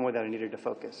mine told me that I needed to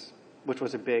focus, which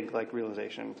was a big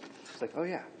realization. It's like, oh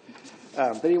yeah.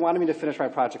 But he wanted me to finish my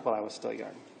project while I was still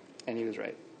young, and he was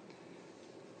right.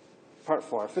 Part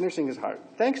 4, finishing is hard.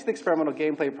 Thanks to the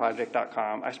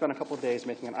experimentalgameplayproject.com, I spent a couple of days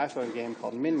making an iPhone game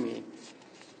called Min-Me.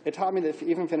 It taught me that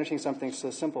even finishing something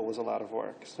so simple was a lot of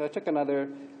work. So I took another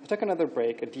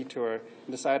break, a detour,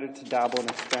 and decided to dabble and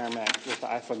experiment with the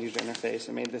iPhone user interface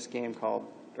and made this game called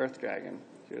Earth Dragon.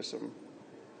 Here's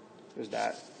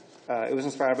that. It was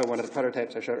inspired by one of the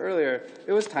prototypes I showed earlier.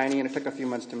 It was tiny and it took a few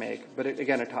months to make, but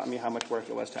it taught me how much work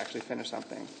it was to actually finish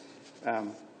something.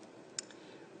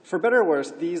 For better or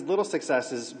worse, these little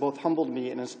successes both humbled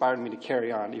me and inspired me to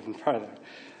carry on even further.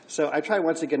 So I tried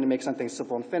once again to make something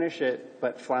simple and finish it,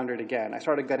 but floundered again. I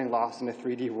started getting lost in a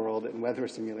 3D world and weather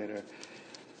simulator.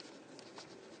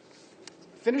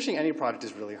 Finishing any project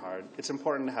is really hard. It's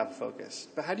important to have focus.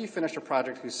 But how do you finish a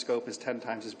project whose scope is 10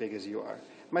 times as big as you are?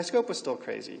 My scope was still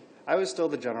crazy. I was still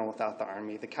the general without the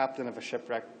army, the captain of a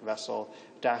shipwrecked vessel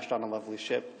dashed on a lovely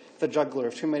ship, the juggler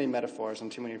of too many metaphors and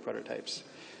too many prototypes.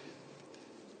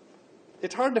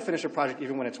 It's hard to finish a project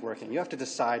even when it's working. You have to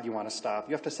decide you want to stop.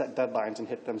 You have to set deadlines and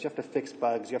hit them. You have to fix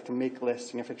bugs. You have to make lists,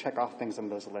 and you have to check off things on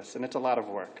those lists. And it's a lot of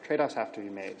work. Trade-offs have to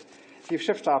be made. If you've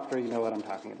shipped software, you know what I'm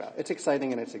talking about. It's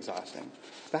exciting and it's exhausting.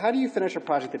 But how do you finish a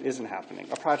project that isn't happening?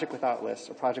 A project without lists,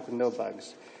 a project with no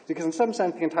bugs? Because in some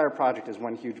sense, the entire project is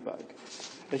one huge bug.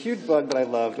 The huge bug that I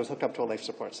loved was hooked up to a life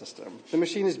support system. The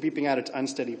machine is beeping out its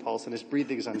unsteady pulse and its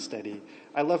breathing is unsteady.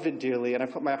 I loved it dearly and I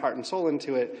put my heart and soul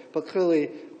into it, but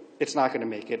clearly it's not going to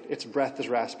make it. Its breath is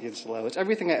raspy and slow. It's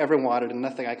everything I ever wanted and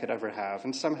nothing I could ever have.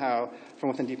 And somehow, from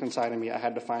within deep inside of me, I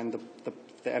had to find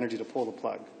the energy to pull the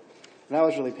plug. And that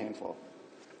was really painful.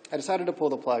 I decided to pull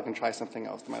the plug and try something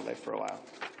else in my life for a while.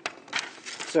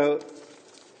 So,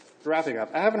 wrapping up,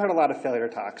 I haven't heard a lot of failure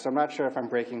talk, so I'm not sure if I'm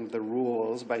breaking the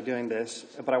rules by doing this,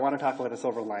 but I want to talk about the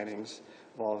silver linings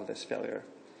of all of this failure.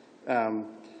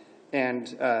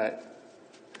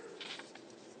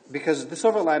 Because the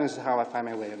silver linings is how I find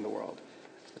my way in the world.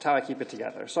 It's how I keep it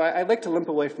together. So I like to limp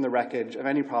away from the wreckage of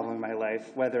any problem in my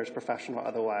life, whether it's professional or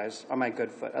otherwise, on my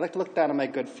good foot. I like to look down on my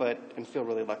good foot and feel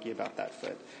really lucky about that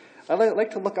foot. I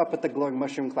like to look up at the glowing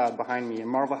mushroom cloud behind me and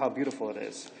marvel how beautiful it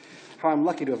is, how I'm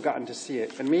lucky to have gotten to see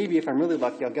it, and maybe if I'm really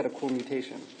lucky, I'll get a cool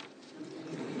mutation.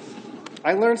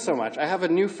 I learned so much. I have a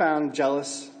newfound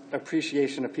jealous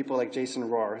appreciation of people like Jason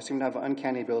Rohr, who seem to have an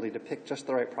uncanny ability to pick just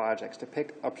the right projects, to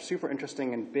pick a super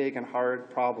interesting and big and hard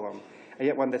problem, and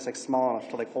yet one that's like small enough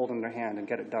to like hold in their hand and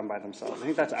get it done by themselves. I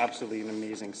think that's absolutely an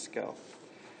amazing skill.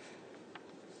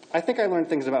 I think I learned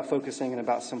things about focusing and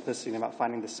about simplicity and about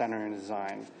finding the center in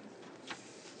design.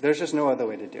 There's just no other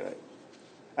way to do it.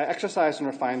 I exercised and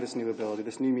refined this new ability,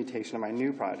 this new mutation in my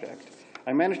new project.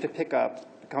 I managed to pick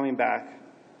up, coming back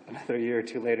another year or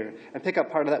two later, and pick up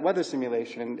part of that weather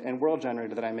simulation and world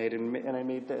generator that I made, and I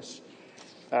made this,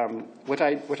 which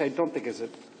I don't think is a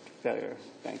failure.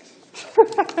 Thanks.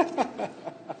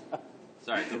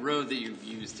 Sorry, the road that you've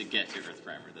used to get to Earth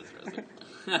Primer, that's Rosie.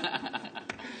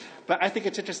 But I think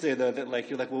it's interesting, though, that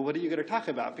you're like, well, what are you going to talk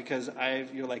about? Because I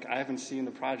haven't seen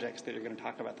the projects that you're going to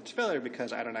talk about that's failure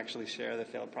because I don't actually share the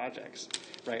failed projects,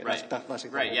 right? Right. That's like the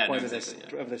Right, whole point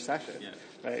exactly, of this session, yeah.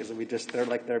 right? Is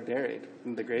that they're buried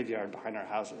in the graveyard behind our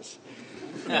houses,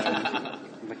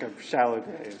 like a shallow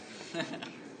grave.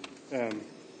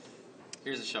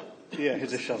 Here's a shovel. Yeah,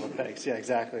 here's a shovel. Thanks. Yeah,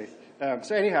 exactly.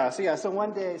 So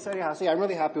one day, I'm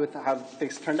really happy with how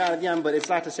things turned out at the end, but it's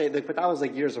not to say that, but that was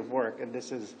like years of work, and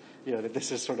this is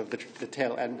sort of the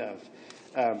tail end of.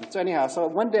 So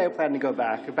one day I plan to go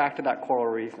back to that coral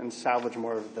reef and salvage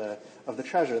more of the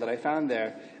treasure that I found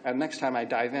there. And next time I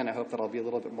dive in, I hope that I'll be a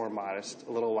little bit more modest,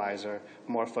 a little wiser,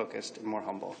 more focused, and more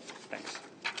humble. Thanks.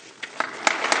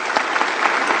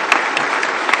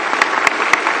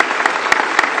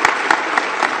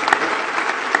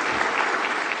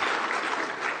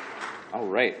 All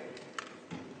right.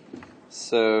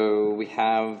 So we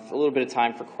have a little bit of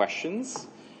time for questions.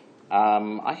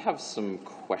 I have some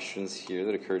questions here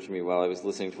that occurred to me while I was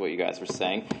listening to what you guys were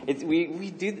saying.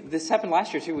 This happened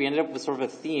last year too. We ended up with sort of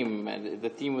a theme, and the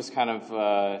theme was kind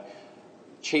of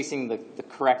chasing the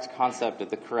correct concept at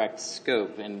the correct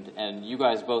scope. And you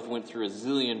guys both went through a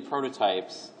zillion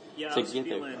prototypes to get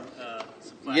there.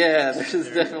 Yeah,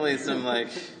 there's definitely some like.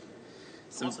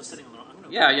 I'm also sitting on the.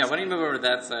 Yeah. Why don't you move over to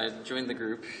that side? Join the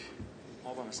group.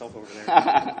 All by myself over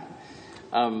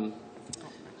there.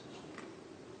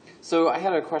 So I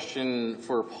had a question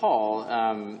for Paul,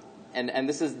 and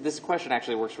this question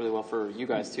actually works really well for you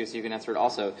guys too, so you can answer it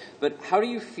also. But how do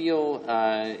you feel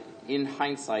in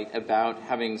hindsight about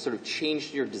having sort of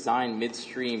changed your design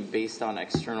midstream based on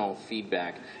external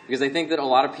feedback? Because I think that a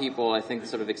lot of people, I think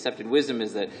sort of accepted wisdom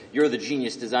is that you're the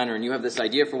genius designer and you have this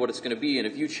idea for what it's going to be, and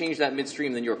if you change that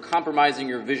midstream, then you're compromising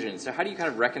your vision. So how do you kind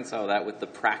of reconcile that with the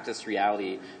practice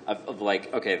reality of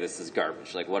like, okay, this is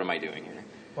garbage, like what am I doing here?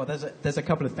 Well, there's a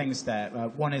couple of things there.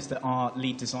 One is that our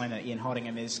lead designer, Ian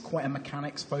Hardingham, is quite a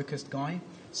mechanics-focused guy.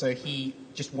 So he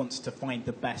just wants to find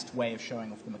the best way of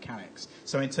showing off the mechanics.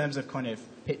 So in terms of kind of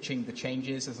pitching the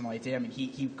changes as an idea, I mean,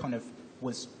 he kind of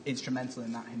was instrumental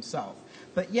in that himself.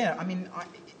 But yeah, I mean,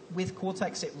 with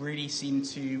Cortex, it really seemed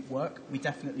to work. We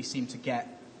definitely seemed to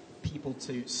get people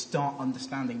to start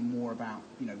understanding more about,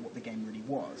 what the game really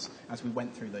was as we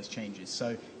went through those changes.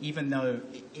 So even though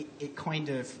it kind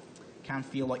of can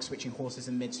feel like switching horses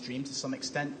in midstream to some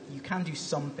extent, you can do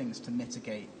some things to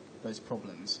mitigate those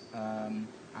problems. And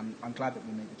I'm glad that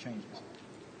we made the changes.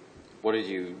 What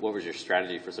was your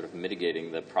strategy for sort of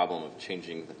mitigating the problem of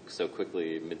changing so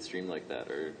quickly midstream like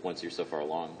that, or once you're so far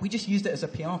along? We just used it as a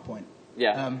PR point.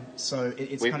 Yeah. So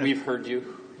it's we've heard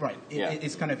you. Right.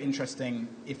 It's kind of interesting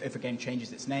if a game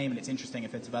changes its name, and it's interesting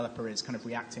if a developer is kind of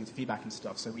reacting to feedback and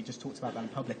stuff. So we just talked about that in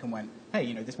public and went,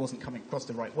 hey, this wasn't coming across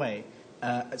the right way.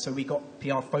 So we got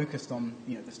PR focused on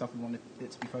the stuff we wanted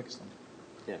it to be focused on.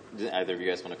 Yeah. Did either of you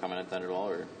guys want to comment on that at all,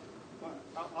 or? Well,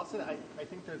 I'll say that I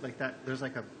think there's like that. There's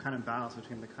like a kind of balance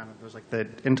between there's like the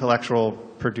intellectual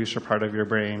producer part of your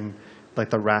brain, like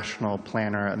the rational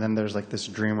planner, and then there's like this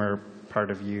dreamer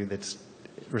part of you that's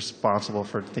responsible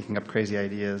for thinking up crazy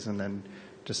ideas and then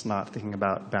just not thinking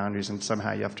about boundaries, and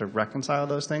somehow you have to reconcile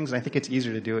those things. And I think it's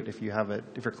easier to do it if you're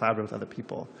collaborating with other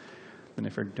people than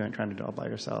if you're trying to do it all by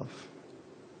yourself.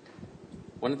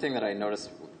 One thing that I noticed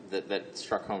that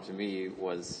struck home to me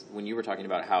was when you were talking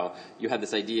about how you had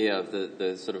this idea of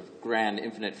the sort of grand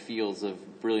infinite fields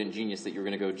of brilliant genius that you were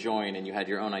going to go join, and you had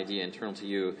your own idea internal to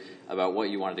you about what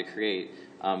you wanted to create.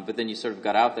 But then you sort of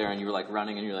got out there and you were like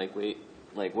running and you're like, wait,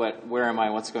 like where am I?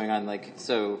 What's going on? Like,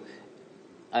 so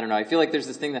I don't know. I feel like there's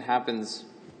this thing that happens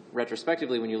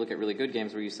retrospectively when you look at really good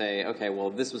games where you say, okay, well,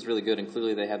 this was really good and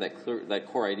clearly they had that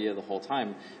core idea the whole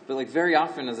time. But like very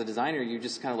often as a designer, you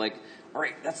just kind of like, all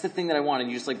right, that's the thing that I want,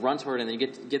 and you just like run toward it, and then you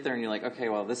get there and you're like, okay,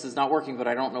 well, this is not working, but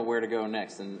I don't know where to go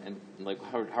next. And like,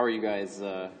 how are you guys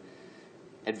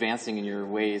advancing in your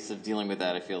ways of dealing with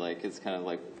that? I feel like it's kind of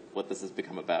like what this has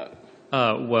become about.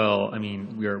 Well, I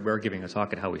mean, we're giving a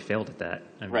talk at how we failed at that.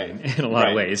 I mean, right. In a lot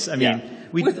of ways. I mean,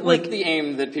 with the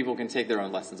aim that people can take their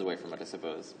own lessons away from it, I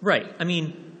suppose. Right. I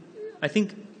mean, I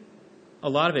think a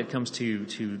lot of it comes to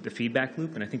the feedback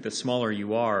loop, and I think the smaller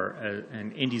you are,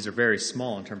 and indies are very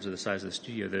small in terms of the size of the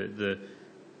studio, the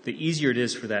easier it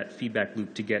is for that feedback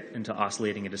loop to get into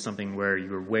oscillating into something where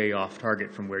you were way off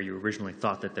target from where you originally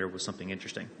thought that there was something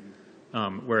interesting.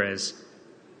 Whereas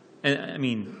I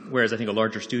think a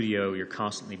larger studio, you're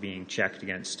constantly being checked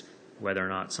against whether or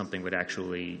not something would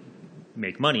actually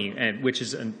make money, and which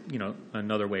is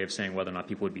another way of saying whether or not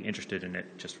people would be interested in it,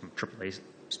 just from AAA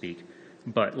speak.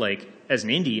 But like as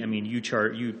an indie, I mean, you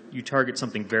target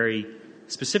something very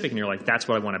specific, and you're like, that's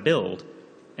what I want to build,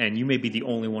 and you may be the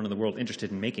only one in the world interested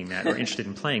in making that or interested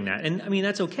in playing that. And I mean,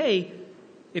 that's okay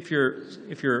if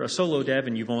you're a solo dev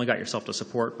and you've only got yourself to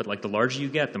support. But like the larger you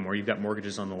get, the more you've got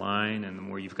mortgages on the line, and the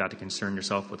more you've got to concern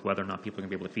yourself with whether or not people are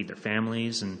going to be able to feed their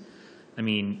families. And I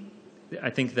mean, I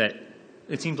think that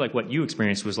it seems like what you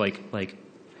experienced was like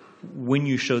when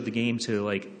you showed the game to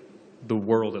like the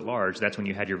world at large, that's when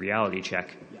you had your reality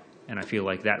check. Yeah. And I feel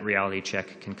like that reality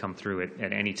check can come through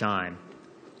at any time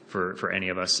for any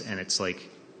of us. And it's like,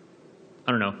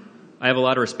 I don't know. I have a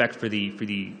lot of respect for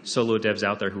the solo devs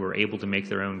out there who are able to make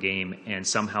their own game, and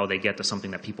somehow they get to something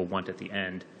that people want at the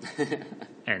end.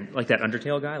 And like that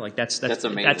Undertale guy, like that's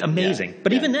amazing. That's amazing. Yeah.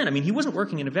 But even then, I mean, he wasn't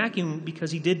working in a vacuum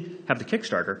because he did have the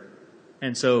Kickstarter,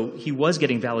 and so he was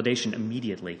getting validation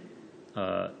immediately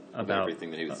about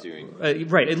everything that he was doing.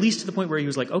 Right, at least to the point where he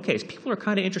was like, okay, so people are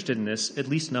kind of interested in this, at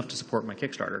least enough to support my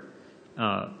Kickstarter.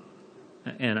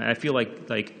 And I feel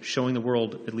like showing the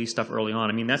world at least stuff early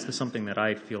on. I mean, that's something that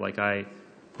I feel like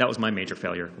that was my major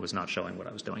failure, was not showing what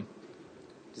I was doing.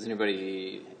 Does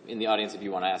anybody in the audience, if you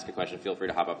want to ask a question, feel free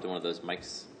to hop up to one of those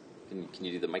mics. Can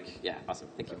you do the mic? Yeah, awesome.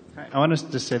 Thank you. I want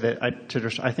to just say that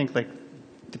I think like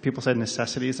the people said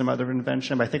necessity is the mother of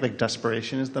invention, but I think like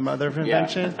desperation is the mother of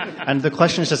invention. Yeah. And the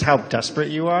question is just how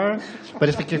desperate you are. But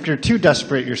if you're too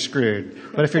desperate, you're screwed.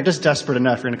 But if you're just desperate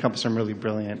enough, you're going to come up with some really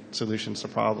brilliant solutions to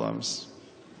problems.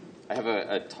 I have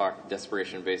a talk,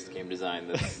 desperation-based game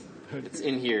design, it's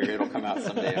in here. It'll come out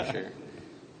someday, I'm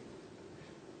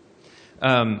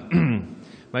sure.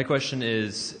 My question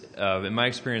is, in my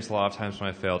experience, a lot of times when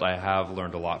I failed, I have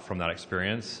learned a lot from that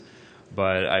experience,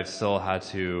 but I've still had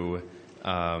to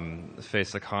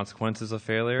face the consequences of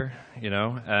failure,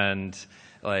 and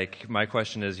like my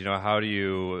question is, how do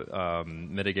you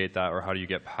mitigate that, or how do you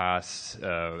get past,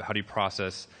 how do you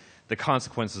process the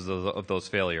consequences of those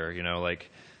failure, like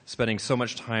spending so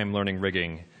much time learning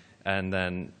rigging and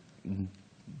then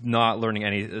not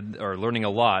learning or learning a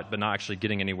lot, but not actually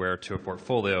getting anywhere to a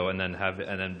portfolio, and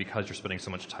then because you're spending so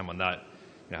much time on that,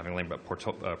 having learned about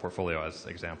portfolio as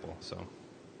an example. So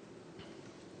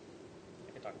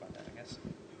I can talk about that, I guess.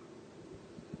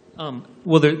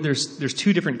 Well, there's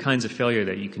two different kinds of failure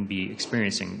that you can be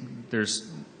experiencing. There's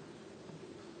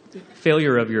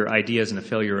failure of your ideas and a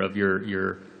failure of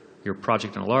your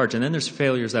project in a large, and then there's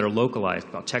failures that are localized,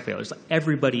 about tech failures. Like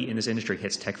everybody in this industry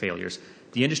hits tech failures.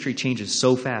 The industry changes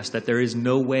so fast that there is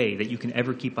no way that you can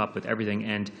ever keep up with everything,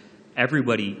 and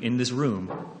everybody in this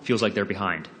room feels like they're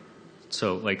behind.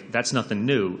 So like that's nothing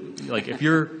new. Like if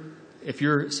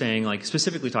you're saying, like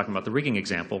specifically talking about the rigging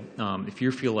example, if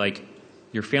you feel like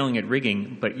you're failing at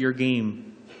rigging, but your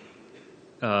game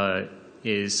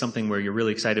is something where you're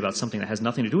really excited about something that has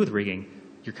nothing to do with rigging,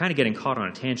 you're kind of getting caught on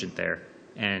a tangent there.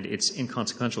 And it's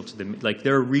inconsequential to them. Like,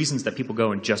 there are reasons that people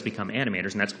go and just become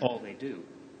animators, and that's all they do.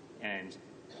 And,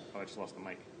 I just lost the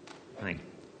mic, I think.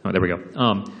 Oh, there we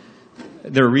go.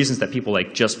 There are reasons that people,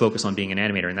 like, just focus on being an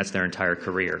animator, and that's their entire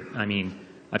career. I mean,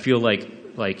 I feel like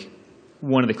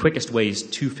one of the quickest ways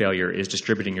to failure is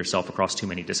distributing yourself across too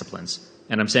many disciplines.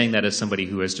 And I'm saying that as somebody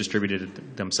who has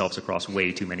distributed themselves across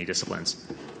way too many disciplines.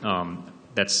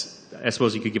 I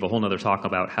suppose you could give a whole nother talk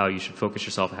about how you should focus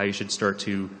yourself, how you should start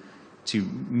to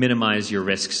minimize your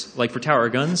risks. Like for Tower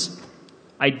of Guns,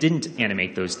 I didn't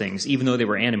animate those things, even though they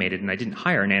were animated, and I didn't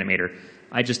hire an animator.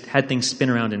 I just had things spin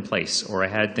around in place, or I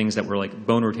had things that were like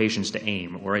bone rotations to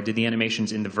aim, or I did the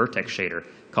animations in the vertex shader,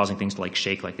 causing things to like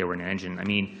shake like they were in an engine. I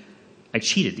mean, I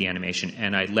cheated the animation,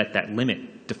 and I let that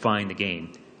limit define the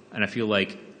game. And I feel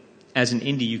like as an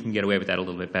indie, you can get away with that a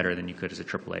little bit better than you could as a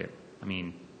AAA. I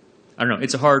mean, I don't know.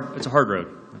 It's a hard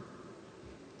road.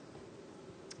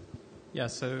 Yeah,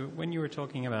 so when you were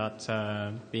talking about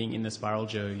being in the spiral,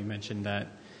 Joe, you mentioned that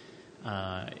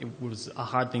it was a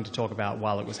hard thing to talk about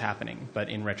while it was happening, but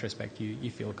in retrospect,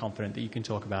 you feel confident that you can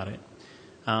talk about it.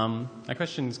 My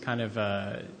question is kind of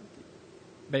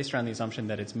based around the assumption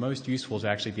that it's most useful to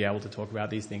actually be able to talk about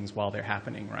these things while they're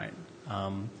happening, right?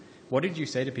 What did you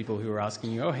say to people who were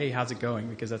asking you, oh, hey, how's it going?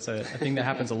 Because that's a thing that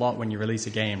happens a lot when you release a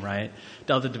game, right?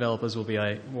 The other developers will be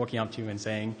like walking up to you and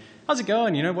saying, how's it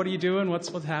going? You know, what are you doing? What's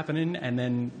happening? And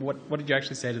then what did you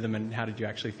actually say to them, and how did you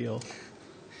actually feel?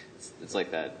 It's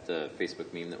like that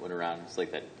Facebook meme that went around. It's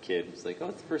like that kid. It's like, oh,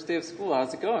 it's the first day of school.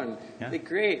 How's it going? Yeah. Like,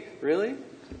 great. Really?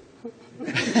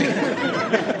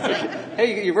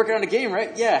 Hey, you're working on a game,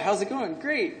 right? Yeah. How's it going?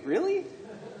 Great. Really?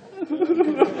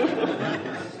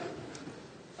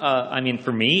 I mean,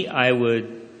 for me, I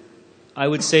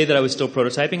would say that I was still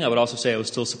prototyping. I would also say I was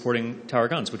still supporting Tower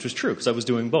Guns, which was true because I was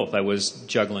doing both. I was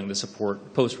juggling the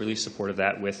post-release support of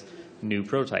that with new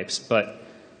prototypes. But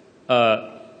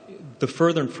the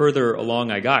further and further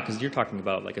along I got, because you're talking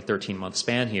about like a 13-month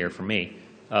span here for me,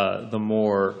 the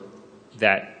more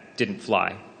that didn't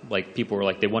fly. Like people were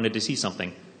like, they wanted to see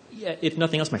something. Yeah, if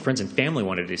nothing else, my friends and family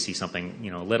wanted to see something, you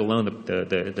know, let alone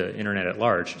the internet at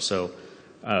large. So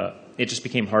it just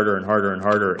became harder and harder and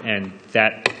harder, and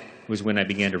that was when I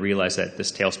began to realize that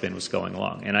this tailspin was going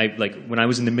along. And when I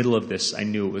was in the middle of this, I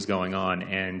knew it was going on,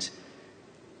 and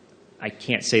I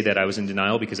can't say that I was in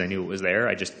denial because I knew it was there.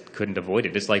 I just couldn't avoid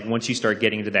it. It's like once you start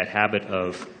getting into that habit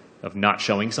of not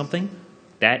showing something,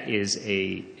 that is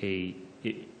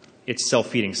it's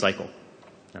self-feeding cycle.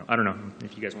 Now, I don't know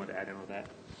if you guys want to add in on that.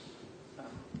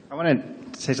 I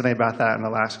want to say something about that in the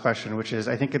last question, which is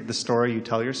I think the story you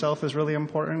tell yourself is really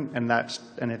important,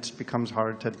 and it becomes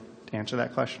hard to answer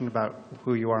that question about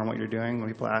who you are and what you're doing when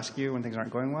people ask you when things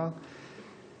aren't going well.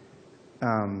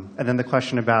 And then the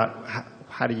question about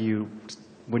how do you,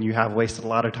 when you have wasted a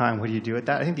lot of time, what do you do with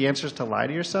that? I think the answer is to lie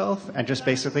to yourself and just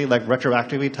basically like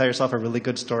retroactively tell yourself a really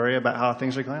good story about how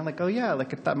things are going. Like, oh yeah,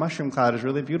 like that mushroom cloud is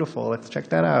really beautiful. Let's check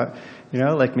that out. You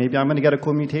know, like maybe I'm going to get a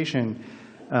cool mutation.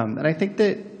 And I think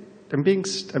that I'm being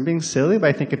silly, but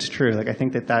I think it's true. Like I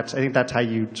think that's how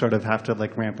you sort of have to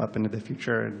like ramp up into the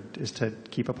future, is to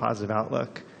keep a positive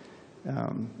outlook.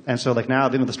 And so like now,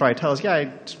 the story I tell is, yeah,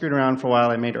 I screwed around for a while.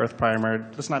 I made Earth Primer.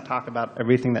 Let's not talk about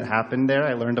everything that happened there.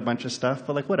 I learned a bunch of stuff,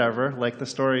 but like whatever. Like the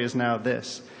story is now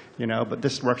this, you know. But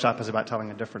this workshop is about telling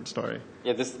a different story.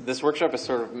 Yeah, this workshop is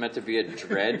sort of meant to be a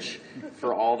dredge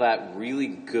for all that really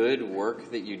good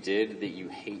work that you did that you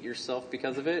hate yourself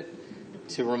because of it.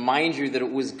 To remind you that it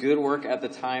was good work at the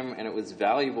time and it was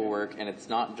valuable work, and it's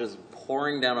not just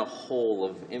pouring down a hole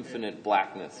of infinite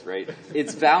blackness, right?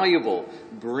 It's valuable.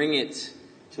 Bring it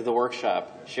to the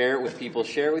workshop. Share it with people.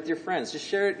 Share it with your friends. Just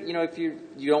share it, you know, if you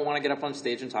don't want to get up on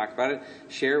stage and talk about it,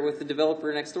 share it with the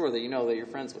developer next door that you know that you're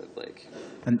friends with. Like.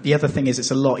 And the other thing is, it's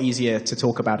a lot easier to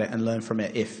talk about it and learn from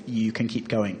it if you can keep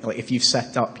going. Like if you've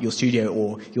set up your studio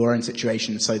or your own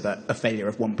situation so that a failure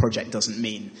of one project doesn't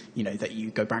mean, you know, that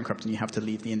you go bankrupt and you have to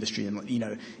leave the industry. And, you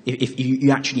know, if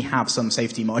you actually have some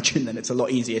safety margin, then it's a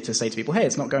lot easier to say to people, hey,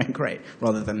 it's not going great,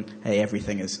 rather than, hey,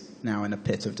 everything is now in a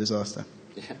pit of disaster.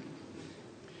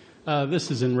 Yeah.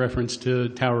 This is in reference to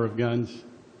Tower of Guns.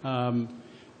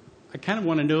 I kind of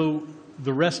want to know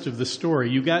the rest of the story.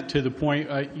 You got to the point,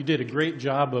 you did a great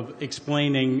job of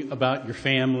explaining about your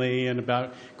family and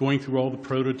about going through all the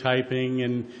prototyping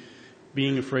and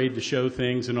being afraid to show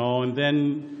things and all. And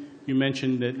then you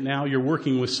mentioned that now you're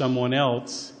working with someone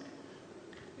else.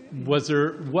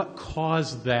 What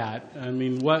caused that? I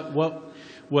mean, what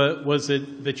was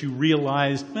it that you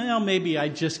realized, well, maybe I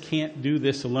just can't do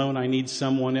this alone, I need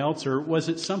someone else, or was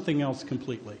it something else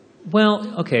completely?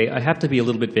 Well, okay, I have to be a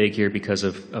little bit vague here because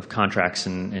of contracts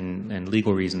and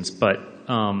legal reasons, but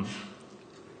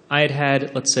I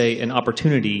had, let's say, an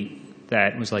opportunity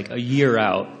that was like a year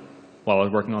out while I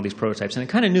was working on these prototypes, and I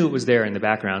kind of knew it was there in the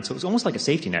background, so it was almost like a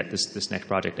safety net, this next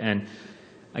project. And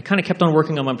I kind of kept on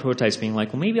working on my prototypes, being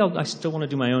like, well, maybe I still want to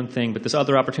do my own thing, but this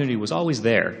other opportunity was always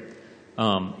there.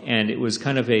 And it was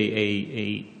kind of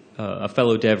a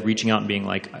fellow dev reaching out and being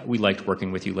like, we liked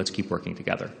working with you, let's keep working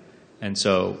together. And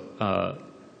so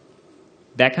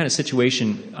that kind of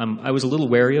situation I was a little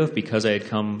wary of because I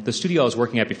had the studio I was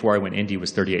working at before I went indie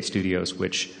was 38 Studios,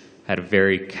 which had a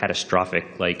very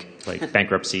catastrophic like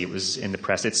bankruptcy. It was in the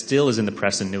press. It still is in the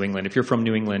press in New England. If you're from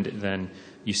New England, then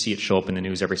you see it show up in the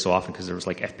news every so often because there was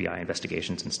like FBI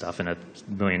investigations and stuff and a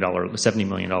 $70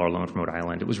 million loan from Rhode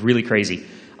Island. It was really crazy.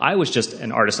 I was just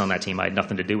an artist on that team. I had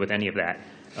nothing to do with any of that.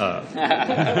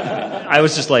 I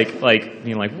was just like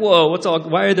being like, whoa,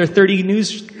 why are there 30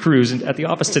 news crews at the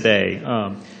office today?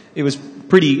 It was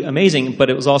pretty amazing, but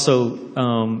it was also,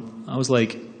 I was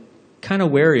like kind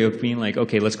of wary of being like,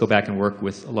 okay, let's go back and work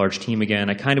with a large team again.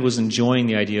 I kind of was enjoying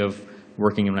the idea of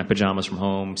working in my pajamas from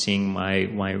home, seeing my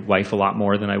wife a lot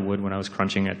more than I would when I was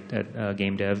crunching at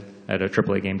game dev, at a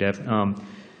AAA game dev.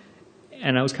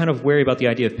 And I was kind of wary about the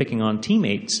idea of taking on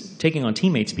teammates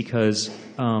because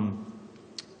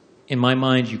in my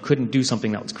mind, you couldn't do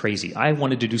something that was crazy. I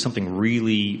wanted to do something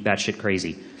really batshit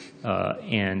crazy.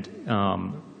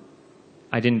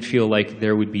 I didn't feel like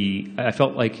there would be, I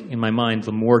felt like in my mind,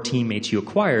 the more teammates you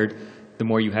acquired, the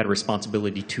more you had a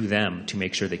responsibility to them to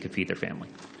make sure they could feed their family.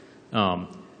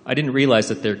 I didn't realize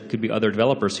that there could be other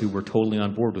developers who were totally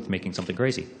on board with making something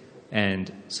crazy.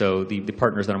 And so the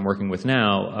partners that I'm working with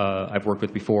now, I've worked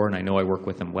with before, and I know I work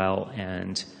with them well,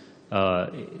 and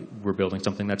we're building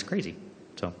something that's crazy.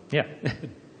 So, yeah.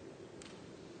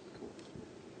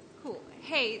 Cool.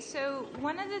 Hey, so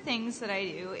one of the things that I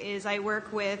do is I'm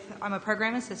a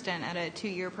program assistant at a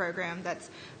 2-year program that's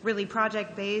really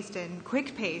project-based and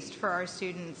quick-paced for our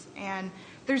students. And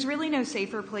there's really no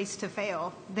safer place to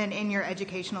fail than in your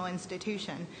educational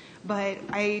institution. But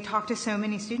I talk to so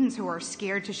many students who are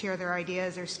scared to share their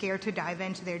ideas or scared to dive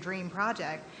into their dream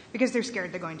project because they're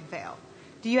scared they're going to fail.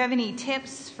 Do you have any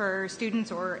tips for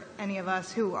students or any of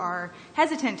us who are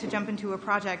hesitant to jump into a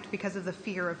project because of the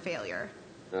fear of failure?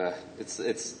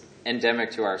 It's endemic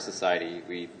to our society.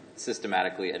 We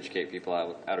systematically educate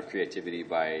people out of creativity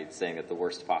by saying that the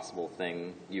worst possible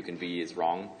thing you can be is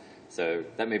wrong. So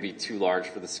that may be too large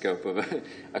for the scope of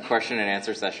a question and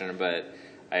answer session, but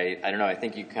I don't know. I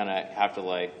think you kind of have to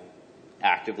like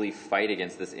actively fight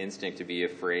against this instinct to be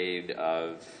afraid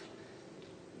of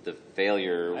the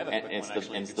failure.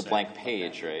 It's the blank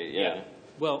page, right? Yeah.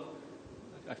 Well,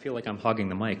 I feel like I'm hogging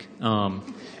the mic.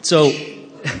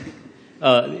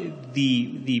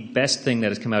 The best thing that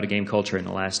has come out of game culture in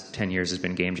the last 10 years has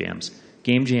been game jams.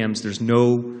 Game jams, there's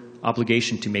no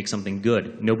obligation to make something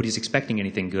good. Nobody's expecting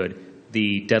anything good.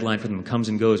 The deadline for them comes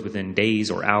and goes within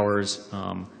days or hours.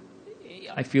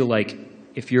 I feel like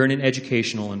if you're in an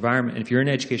educational environment,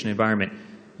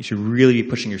 you should really be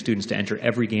pushing your students to enter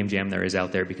every game jam there is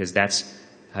out there because that's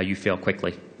how you fail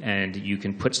quickly. And you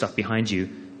can put stuff behind you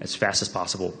as fast as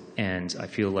possible. And I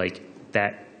feel like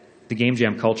that the game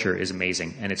jam culture is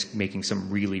amazing, and it's making some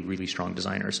really, really strong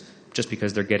designers just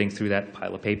because they're getting through that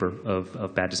pile of paper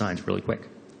of bad designs really quick.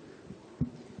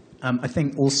 I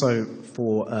think also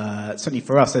certainly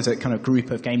for us, there's a kind of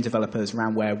group of game developers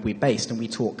around where we're based, and we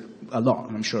talk a lot,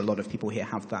 and I'm sure a lot of people here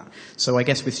have that. So I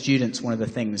guess with students, one of the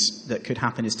things that could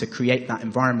happen is to create that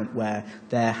environment where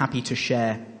they're happy to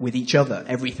share with each other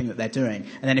everything that they're doing.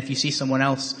 And then if you see someone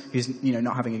else who's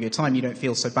not having a good time, you don't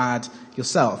feel so bad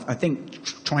yourself. I think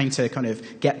trying to kind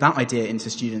of get that idea into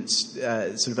students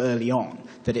sort of early on,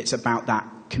 that it's about that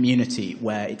community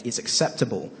where it is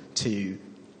acceptable to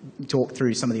talk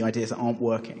through some of the ideas that aren't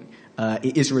working,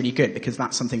 it is really good because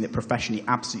that's something that professionally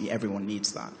absolutely everyone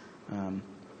needs that.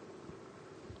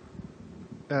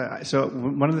 So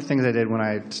one of the things I did when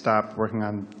I stopped working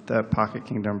on the Pocket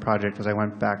Kingdom project was I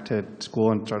went back to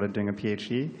school and started doing a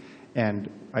PhD. And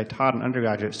I taught an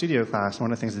undergraduate studio class. One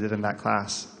of the things I did in that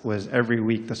class was every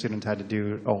week the students had to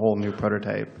do a whole new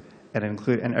prototype. And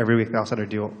every week they also had to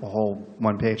do a whole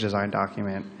one-page design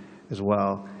document as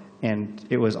well. And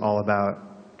it was all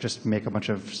about just make a bunch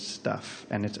of stuff.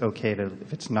 And it's okay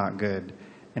if it's not good.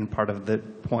 And part of the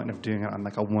point of doing it on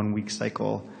like a 1-week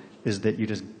cycle is that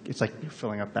it's like you're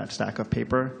filling up that stack of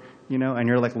paper, and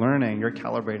you're like learning, you're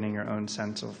calibrating your own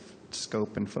sense of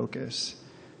scope and focus.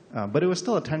 But it was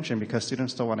still a tension because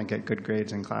students still want to get good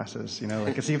grades in classes,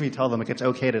 like see if you tell them like it's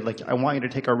okay to I want you to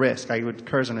take a risk. I would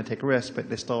encourage them to take a risk,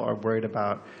 but they still are worried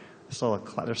about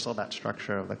there's still that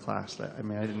structure of the class that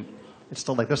it's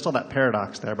still there's still that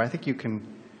paradox there, but I think you can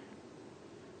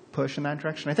push in that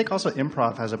direction. I think also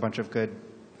improv has a bunch of good.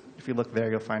 If you look there,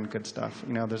 you'll find good stuff.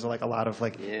 There's like a lot of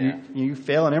you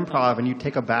fail in improv and you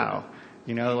take a bow.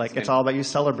 It's all about you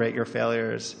celebrate your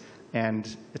failures.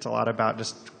 And it's a lot about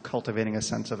just cultivating a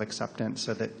sense of acceptance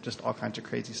so that just all kinds of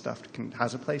crazy stuff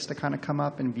has a place to kind of come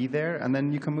up and be there, and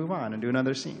then you can move on and do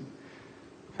another scene.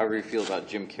 However you feel about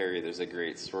Jim Carrey, there's a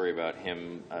great story about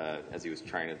him as he was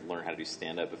trying to learn how to do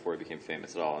stand-up before he became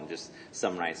famous at all. And just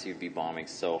some nights he'd be bombing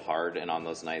so hard, and on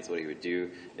those nights what he would do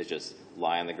is just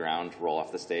lie on the ground, roll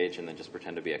off the stage, and then just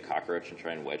pretend to be a cockroach and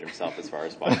try and wedge himself as far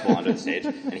as possible onto the stage.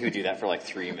 And he would do that for like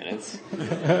 3 minutes.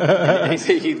 And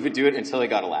he would do it until he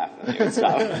got a laugh, and then he would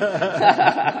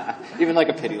stop. Even like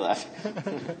a pity laugh.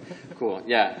 Cool.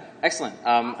 Yeah. Excellent.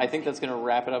 I think that's going to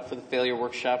wrap it up for the failure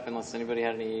workshop, unless anybody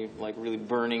had any like really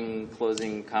burning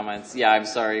closing comments. Yeah, I'm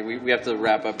sorry. We have to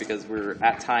wrap up because we're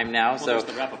at time now. Well, there's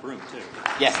the wrap-up room, too.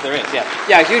 Yes, there is. Yeah.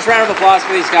 Yeah, a huge round of applause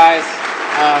for these guys.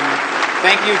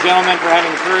 Thank you, gentlemen, for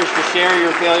having the courage to share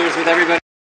your failures with everybody.